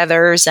conditions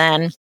rather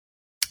than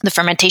the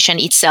fermentation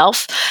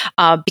itself,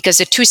 because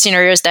the two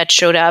scenarios that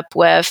showed up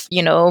with,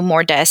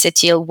 more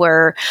diacetyl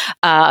were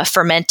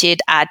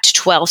fermented at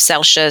 12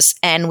 Celsius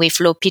and with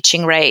low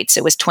pitching rates.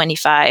 It was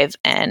 25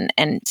 and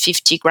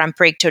 50 gram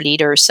per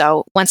hectoliter.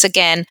 So once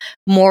again,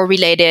 more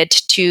related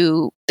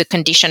to the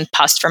condition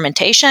post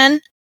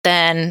fermentation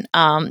than,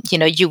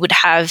 you would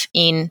have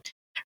in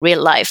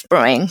real life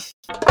brewing.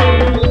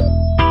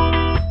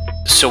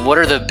 So what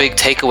are the big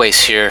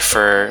takeaways here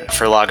for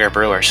lager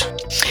brewers?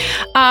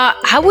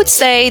 I would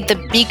say the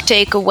big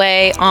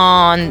takeaway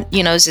on,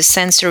 the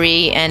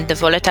sensory and the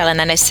volatile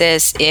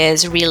analysis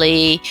is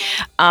really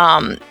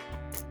the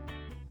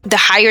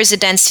higher the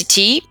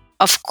density,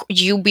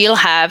 you will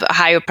have a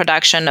higher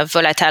production of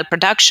volatile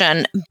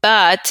production,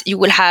 but you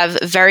will have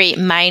very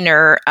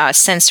minor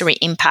sensory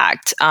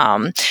impact.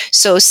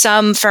 So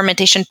some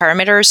fermentation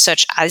parameters,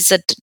 such as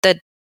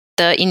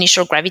the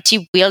initial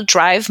gravity, will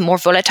drive more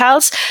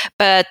volatiles,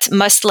 but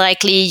most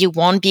likely you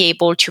won't be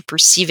able to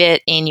perceive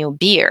it in your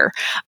beer.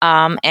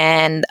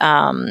 And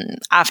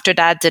after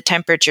that, the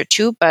temperature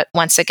too, but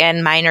once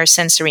again, minor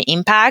sensory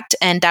impact.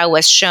 And that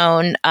was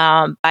shown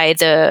by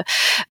the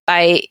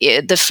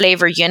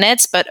flavor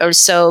units, but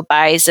also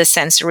by the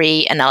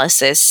sensory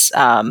analysis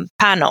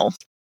panel.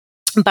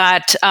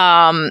 But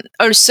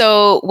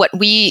also what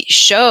we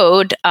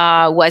showed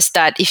was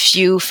that if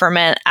you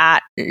ferment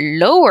at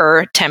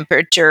lower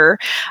temperature,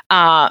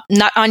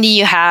 not only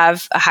you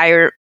have a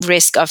higher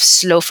risk of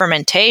slow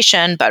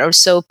fermentation, but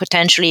also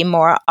potentially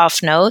more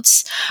off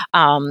notes,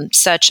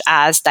 such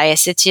as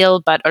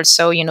diacetyl, but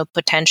also,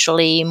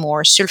 potentially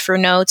more sulfur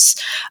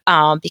notes,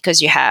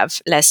 because you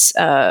have less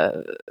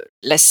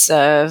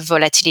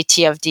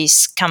volatility of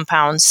these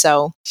compounds.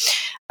 So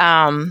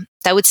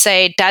I would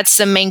say that's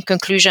the main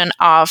conclusion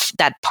of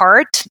that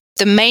part.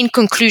 The main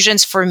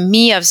conclusions for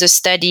me of the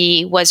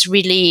study was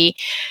really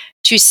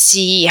to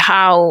see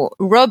how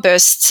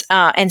robust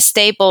and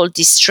stable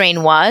this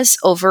strain was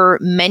over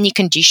many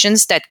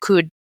conditions that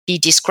could be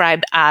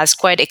described as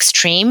quite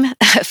extreme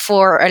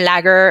for a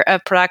lager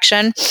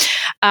production,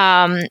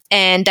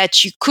 and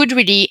that you could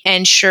really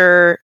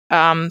ensure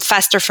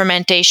faster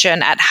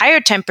fermentation at higher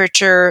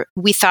temperature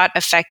without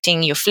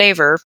affecting your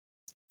flavor.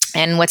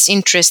 And what's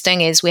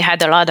interesting is we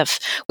have a lot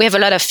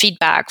of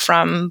feedback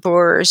from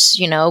brewers,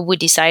 who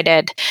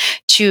decided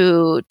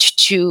to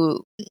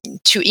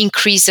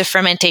increase the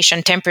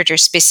fermentation temperature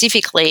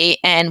specifically,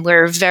 and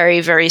we're very,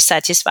 very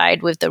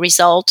satisfied with the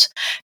result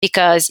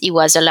because it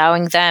was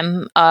allowing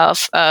them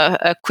of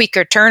a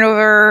quicker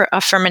turnover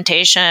of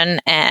fermentation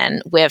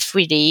and with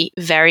really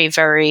very,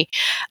 very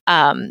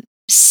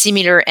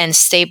similar and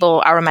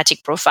stable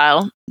aromatic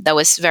profile that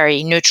was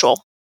very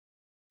neutral.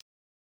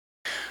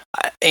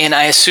 And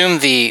I assume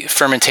the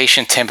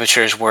fermentation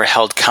temperatures were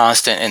held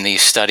constant in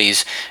these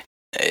studies.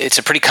 It's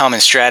a pretty common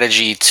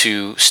strategy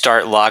to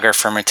start lager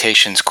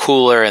fermentations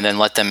cooler and then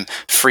let them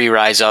free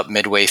rise up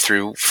midway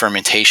through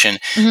fermentation.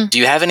 Mm-hmm. Do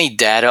you have any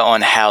data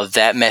on how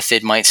that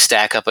method might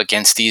stack up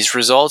against these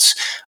results?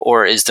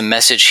 Or is the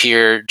message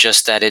here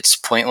just that it's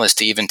pointless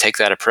to even take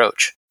that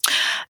approach?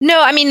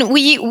 No, I mean,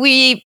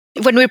 we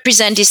when we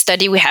present this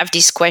study, we have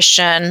this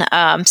question.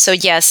 So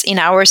yes, in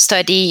our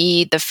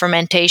study, the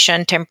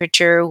fermentation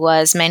temperature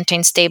was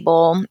maintained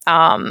stable.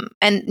 And,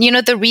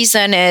 the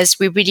reason is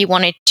we really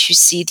wanted to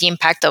see the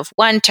impact of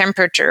one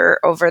temperature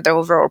over the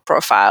overall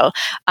profile.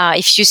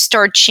 If you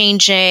start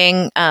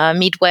changing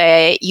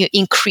midway, you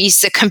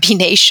increase the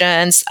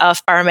combinations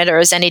of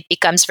parameters and it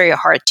becomes very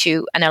hard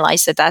to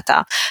analyze the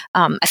data.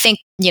 I think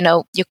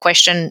your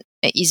question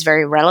is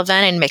very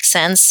relevant and makes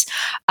sense.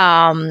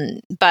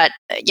 But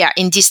yeah,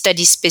 in this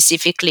study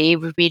specifically,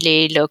 we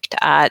really looked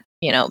at,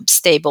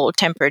 stable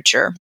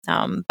temperature.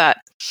 But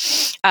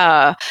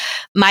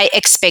my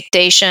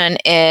expectation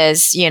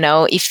is,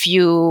 if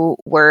you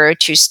were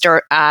to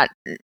start at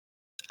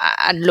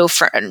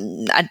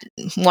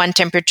one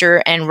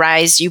temperature and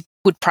rise, you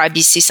would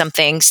probably see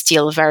something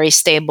still very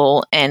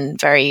stable and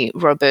very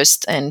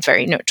robust and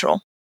very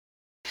neutral.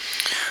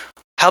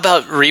 How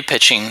about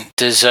repitching?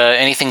 Does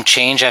anything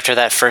change after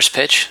that first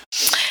pitch?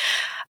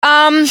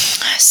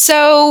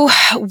 So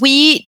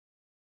we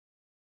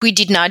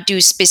did not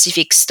do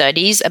specific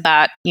studies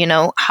about,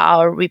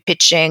 how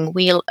repitching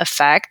will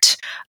affect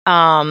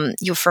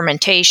your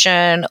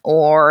fermentation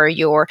or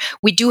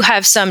we do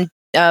have some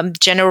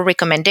general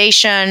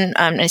recommendation,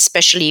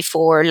 especially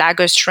for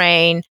lager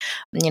strain.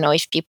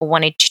 If people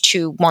want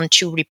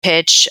to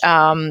repitch,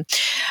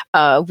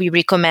 we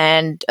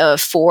recommend 4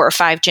 or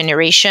 5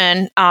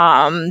 generation,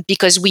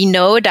 because we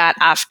know that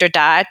after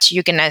that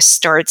you're gonna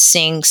start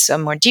seeing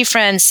some more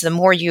difference. The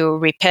more you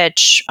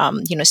repitch,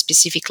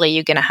 specifically,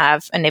 you're gonna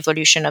have an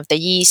evolution of the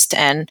yeast,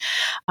 and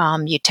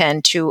you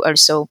tend to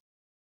also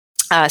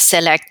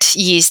select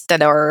yeast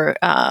that are,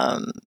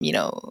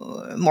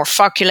 more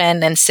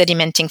flocculent and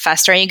sedimenting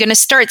faster. And you're going to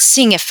start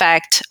seeing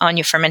effect on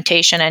your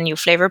fermentation and your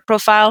flavor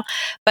profile.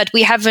 But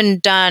we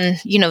haven't done,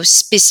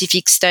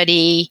 specific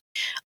study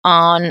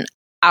on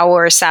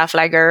our South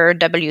Lager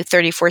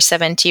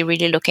W3470,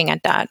 really looking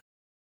at that.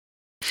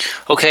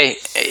 Okay,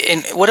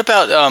 and what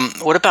about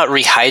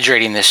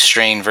rehydrating this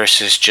strain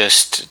versus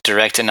just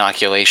direct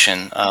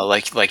inoculation,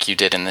 like you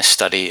did in this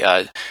study?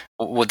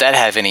 Would that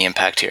have any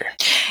impact here?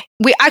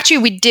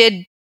 We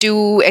did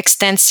do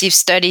extensive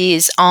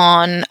studies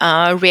on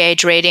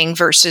rehydrating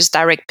versus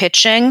direct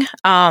pitching,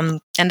 and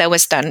that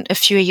was done a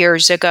few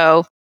years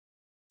ago.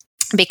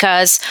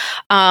 Because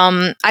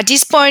at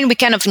this point, we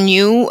kind of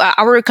knew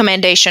our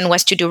recommendation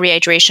was to do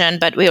rehydration,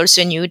 but we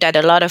also knew that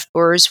a lot of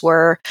brewers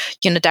were,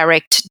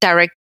 direct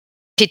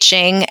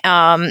pitching,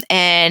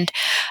 and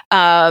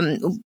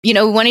we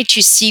wanted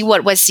to see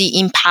what was the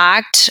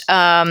impact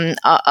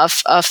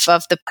of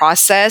the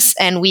process,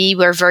 and we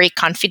were very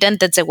confident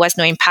that there was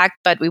no impact,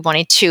 but we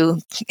wanted to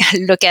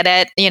look at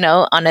it,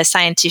 on a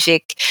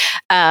scientific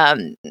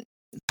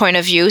point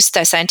of view,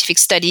 the scientific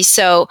study.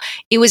 So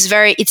it's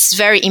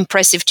very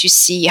impressive to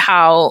see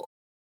how,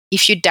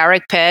 if you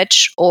direct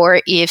pitch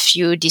or if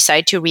you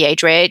decide to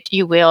rehydrate,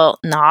 you will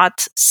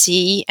not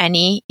see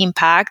any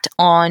impact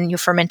on your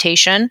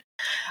fermentation,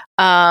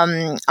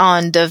 on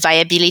the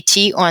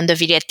viability, on the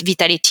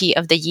vitality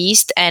of the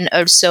yeast, and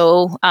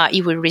also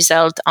it will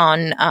result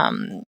on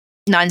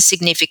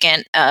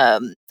non-significant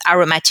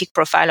aromatic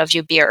profile of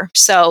your beer.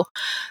 So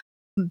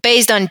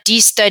based on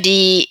this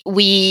study,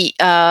 we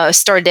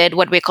started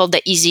what we call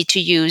the easy to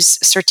use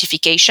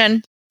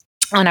certification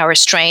on our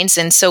strains.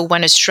 And so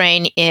when a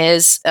strain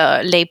is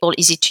labeled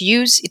easy to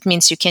use, it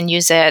means you can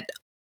use it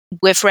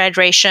with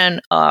rehydration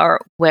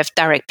or with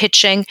direct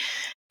pitching,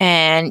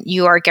 and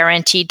you are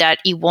guaranteed that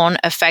it won't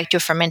affect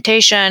your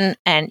fermentation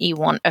and it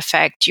won't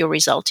affect your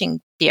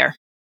resulting beer.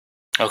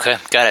 Okay,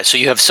 got it. So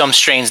you have some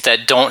strains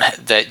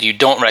that you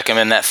don't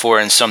recommend that for,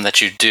 and some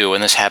that you do,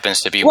 and this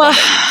happens to be one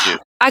that you do.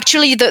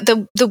 Actually,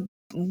 the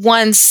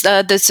ones,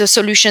 the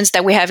solutions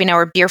that we have in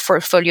our beer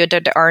portfolio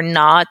that are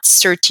not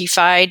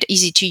certified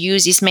easy to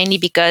use is mainly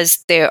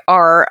because there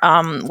are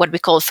what we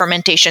call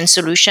fermentation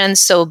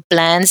solutions, so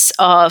blends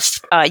of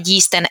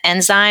yeast and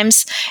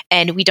enzymes,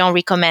 and we don't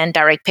recommend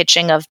direct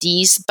pitching of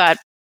these. But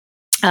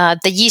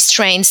the yeast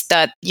strains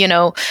that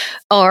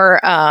are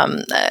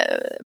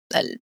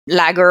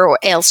lager or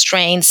ale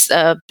strains,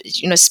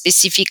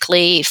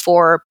 specifically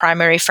for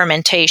primary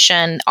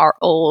fermentation, are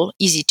all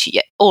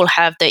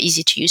have the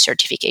easy to use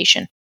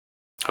certification.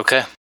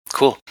 Okay,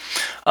 cool.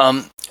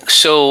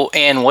 So,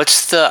 Anne,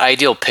 what's the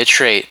ideal pitch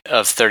rate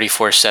of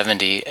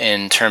 3470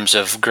 in terms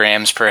of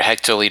grams per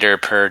hectoliter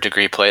per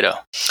degree Plato?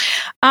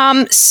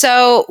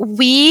 So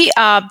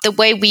the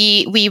way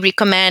we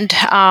recommend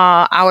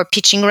our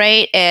pitching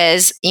rate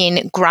is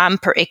in gram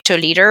per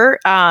hectoliter,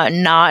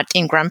 not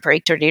in gram per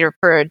hectoliter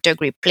per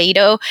degree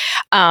Plato.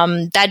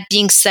 That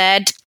being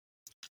said,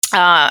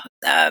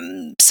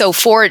 so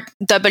for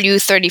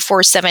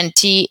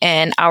W3470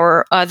 and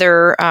our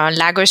other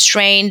lager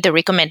strain, the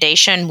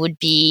recommendation would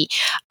be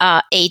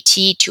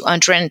 80 to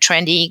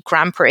 120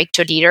 gram per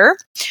hectoliter.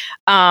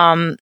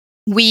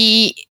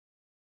 We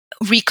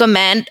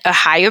recommend a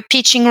higher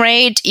pitching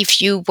rate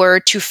if you were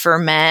to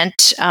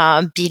ferment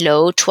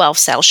below 12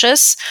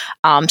 Celsius.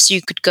 So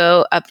you could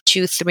go up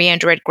to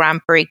 300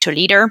 gram per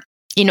hectoliter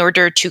in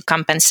order to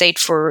compensate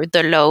for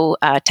the low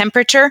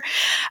temperature.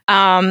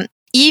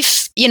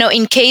 If,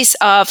 in case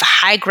of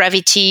high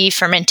gravity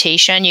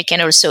fermentation, you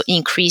can also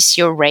increase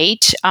your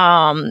rate.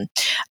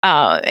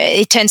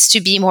 It tends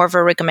to be more of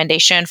a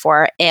recommendation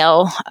for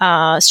ale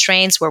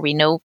strains where we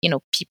know,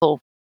 people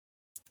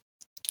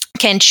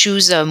can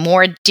choose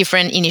more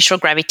different initial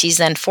gravities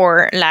than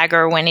for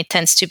lager when it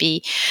tends to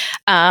be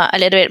a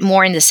little bit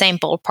more in the same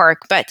ballpark.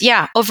 But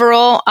yeah,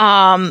 overall,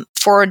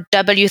 for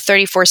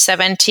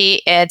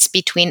W3470, it's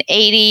between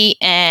 80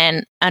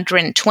 and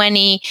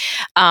 120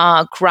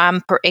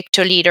 gram per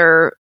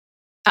hectoliter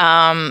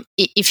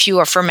if you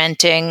are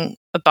fermenting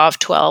above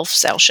 12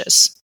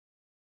 Celsius.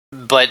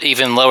 But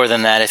even lower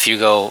than that if you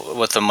go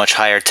with a much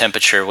higher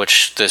temperature,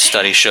 which the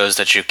study shows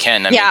that you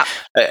can. I mean,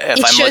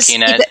 if I'm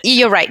looking at...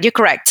 You're right, you're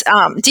correct.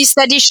 This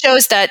study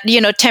shows that,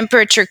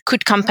 temperature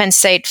could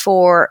compensate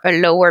for a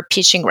lower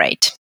pitching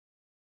rate.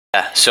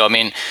 Yeah, so I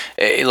mean,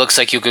 it looks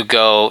like you could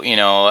go,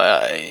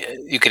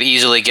 you could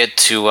easily get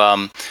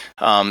to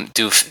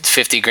do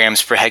 50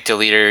 grams per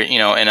hectoliter,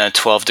 in a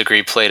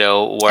 12-degree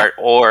Plato wort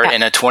or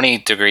in a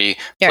 20-degree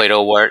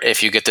Plato wort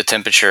if you get the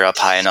temperature up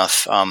high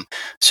enough.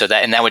 So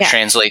that would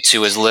translate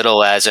to as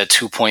little as a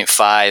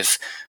 2.5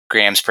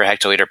 grams per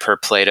hectoliter per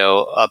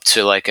Plato up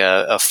to like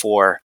a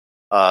 4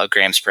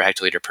 grams per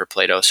hectoliter per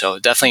Plato. So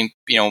definitely,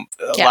 a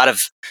lot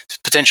of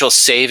potential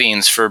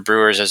savings for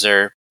brewers as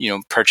they're,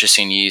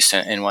 purchasing yeast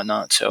and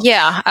whatnot. So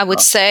yeah, I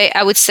would say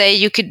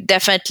you could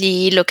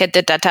definitely look at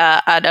the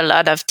data at a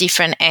lot of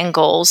different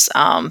angles.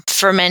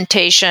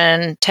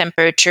 Fermentation,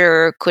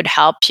 temperature could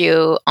help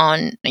you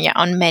on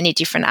many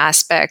different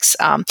aspects.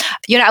 I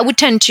would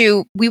tend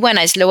to, we went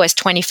as low as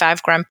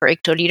 25 gram per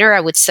hectoliter. I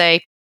would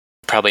say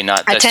probably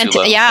not. That's too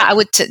low.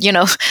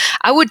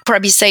 I would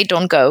probably say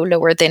don't go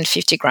lower than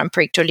 50 gram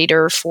per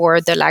hectoliter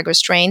for the lager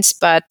strains.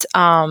 But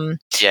and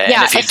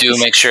if you do,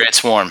 make sure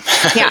it's warm,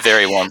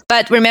 very warm.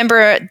 But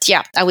remember,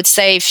 I would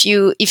say if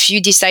you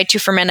decide to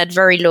ferment at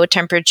very low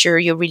temperature,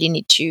 you really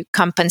need to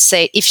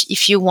compensate.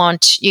 If you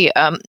want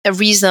a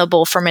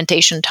reasonable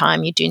fermentation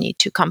time, you do need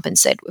to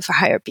compensate with a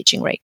higher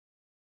pitching rate.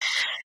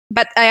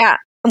 But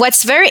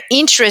what's very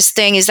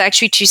interesting is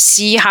actually to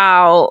see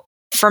how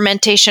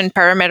fermentation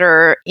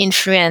parameter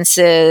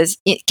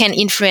can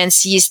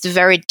influence yeast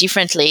very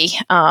differently.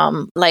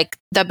 Like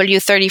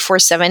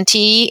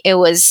W3470, it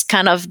was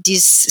kind of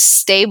this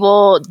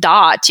stable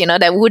dot,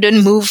 that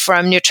wouldn't move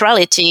from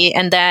neutrality.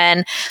 And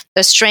then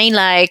a strain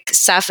like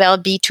SAF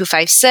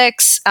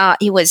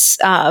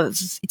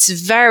LB256, it's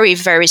very,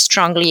 very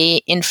strongly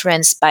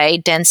influenced by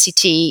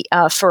density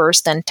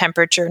first and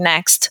temperature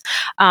next.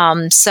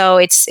 So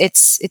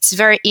it's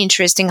very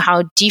interesting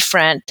how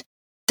different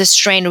the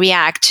strain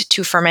react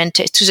to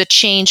the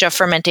change of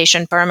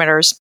fermentation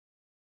parameters.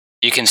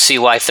 You can see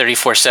why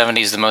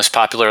 3470 is the most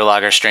popular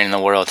lager strain in the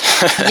world.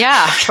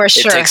 Yeah, for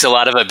sure. It takes a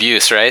lot of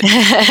abuse, right?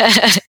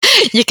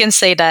 You can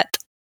say that.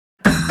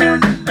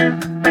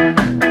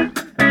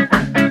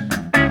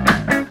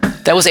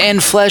 That was Anne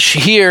Flesch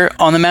here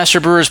on the Master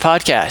Brewers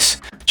Podcast.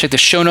 Check the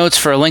show notes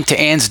for a link to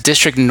Anne's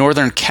District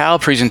Northern Cal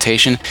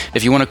presentation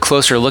if you want a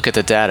closer look at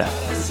the data.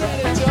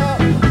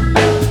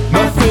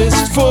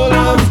 Full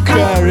of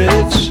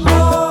courage.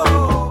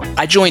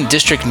 I joined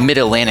District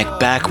Mid-Atlantic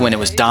back when it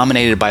was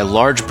dominated by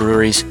large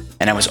breweries,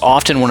 and I was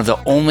often one of the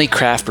only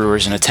craft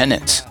brewers in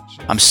attendance.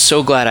 I'm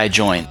so glad I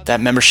joined. That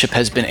membership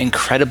has been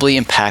incredibly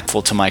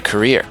impactful to my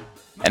career,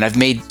 and I've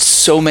made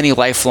so many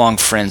lifelong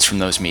friends from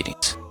those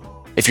meetings.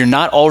 If you're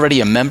not already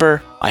a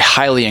member, I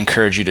highly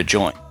encourage you to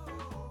join.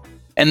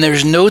 And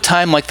there's no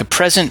time like the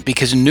present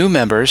because new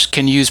members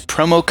can use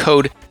promo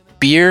code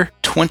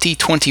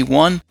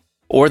BEER2021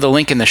 or the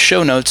link in the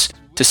show notes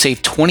to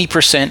save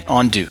 20%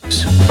 on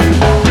dues.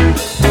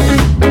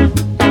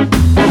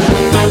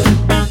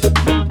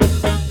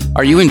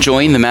 Are you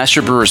enjoying the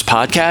Master Brewers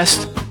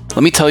Podcast?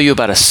 Let me tell you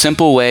about a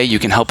simple way you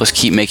can help us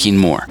keep making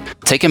more.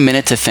 Take a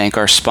minute to thank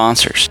our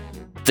sponsors.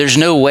 There's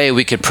no way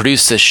we could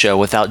produce this show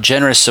without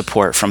generous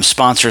support from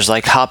sponsors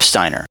like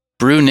Hopsteiner,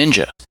 Brew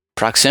Ninja,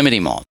 Proximity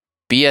Malt,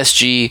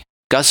 BSG,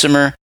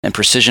 Gussamer, and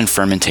Precision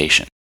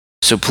Fermentation.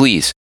 So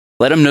please,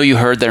 let them know you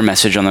heard their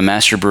message on the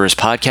Master Brewers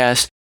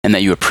Podcast and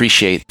that you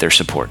appreciate their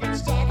support.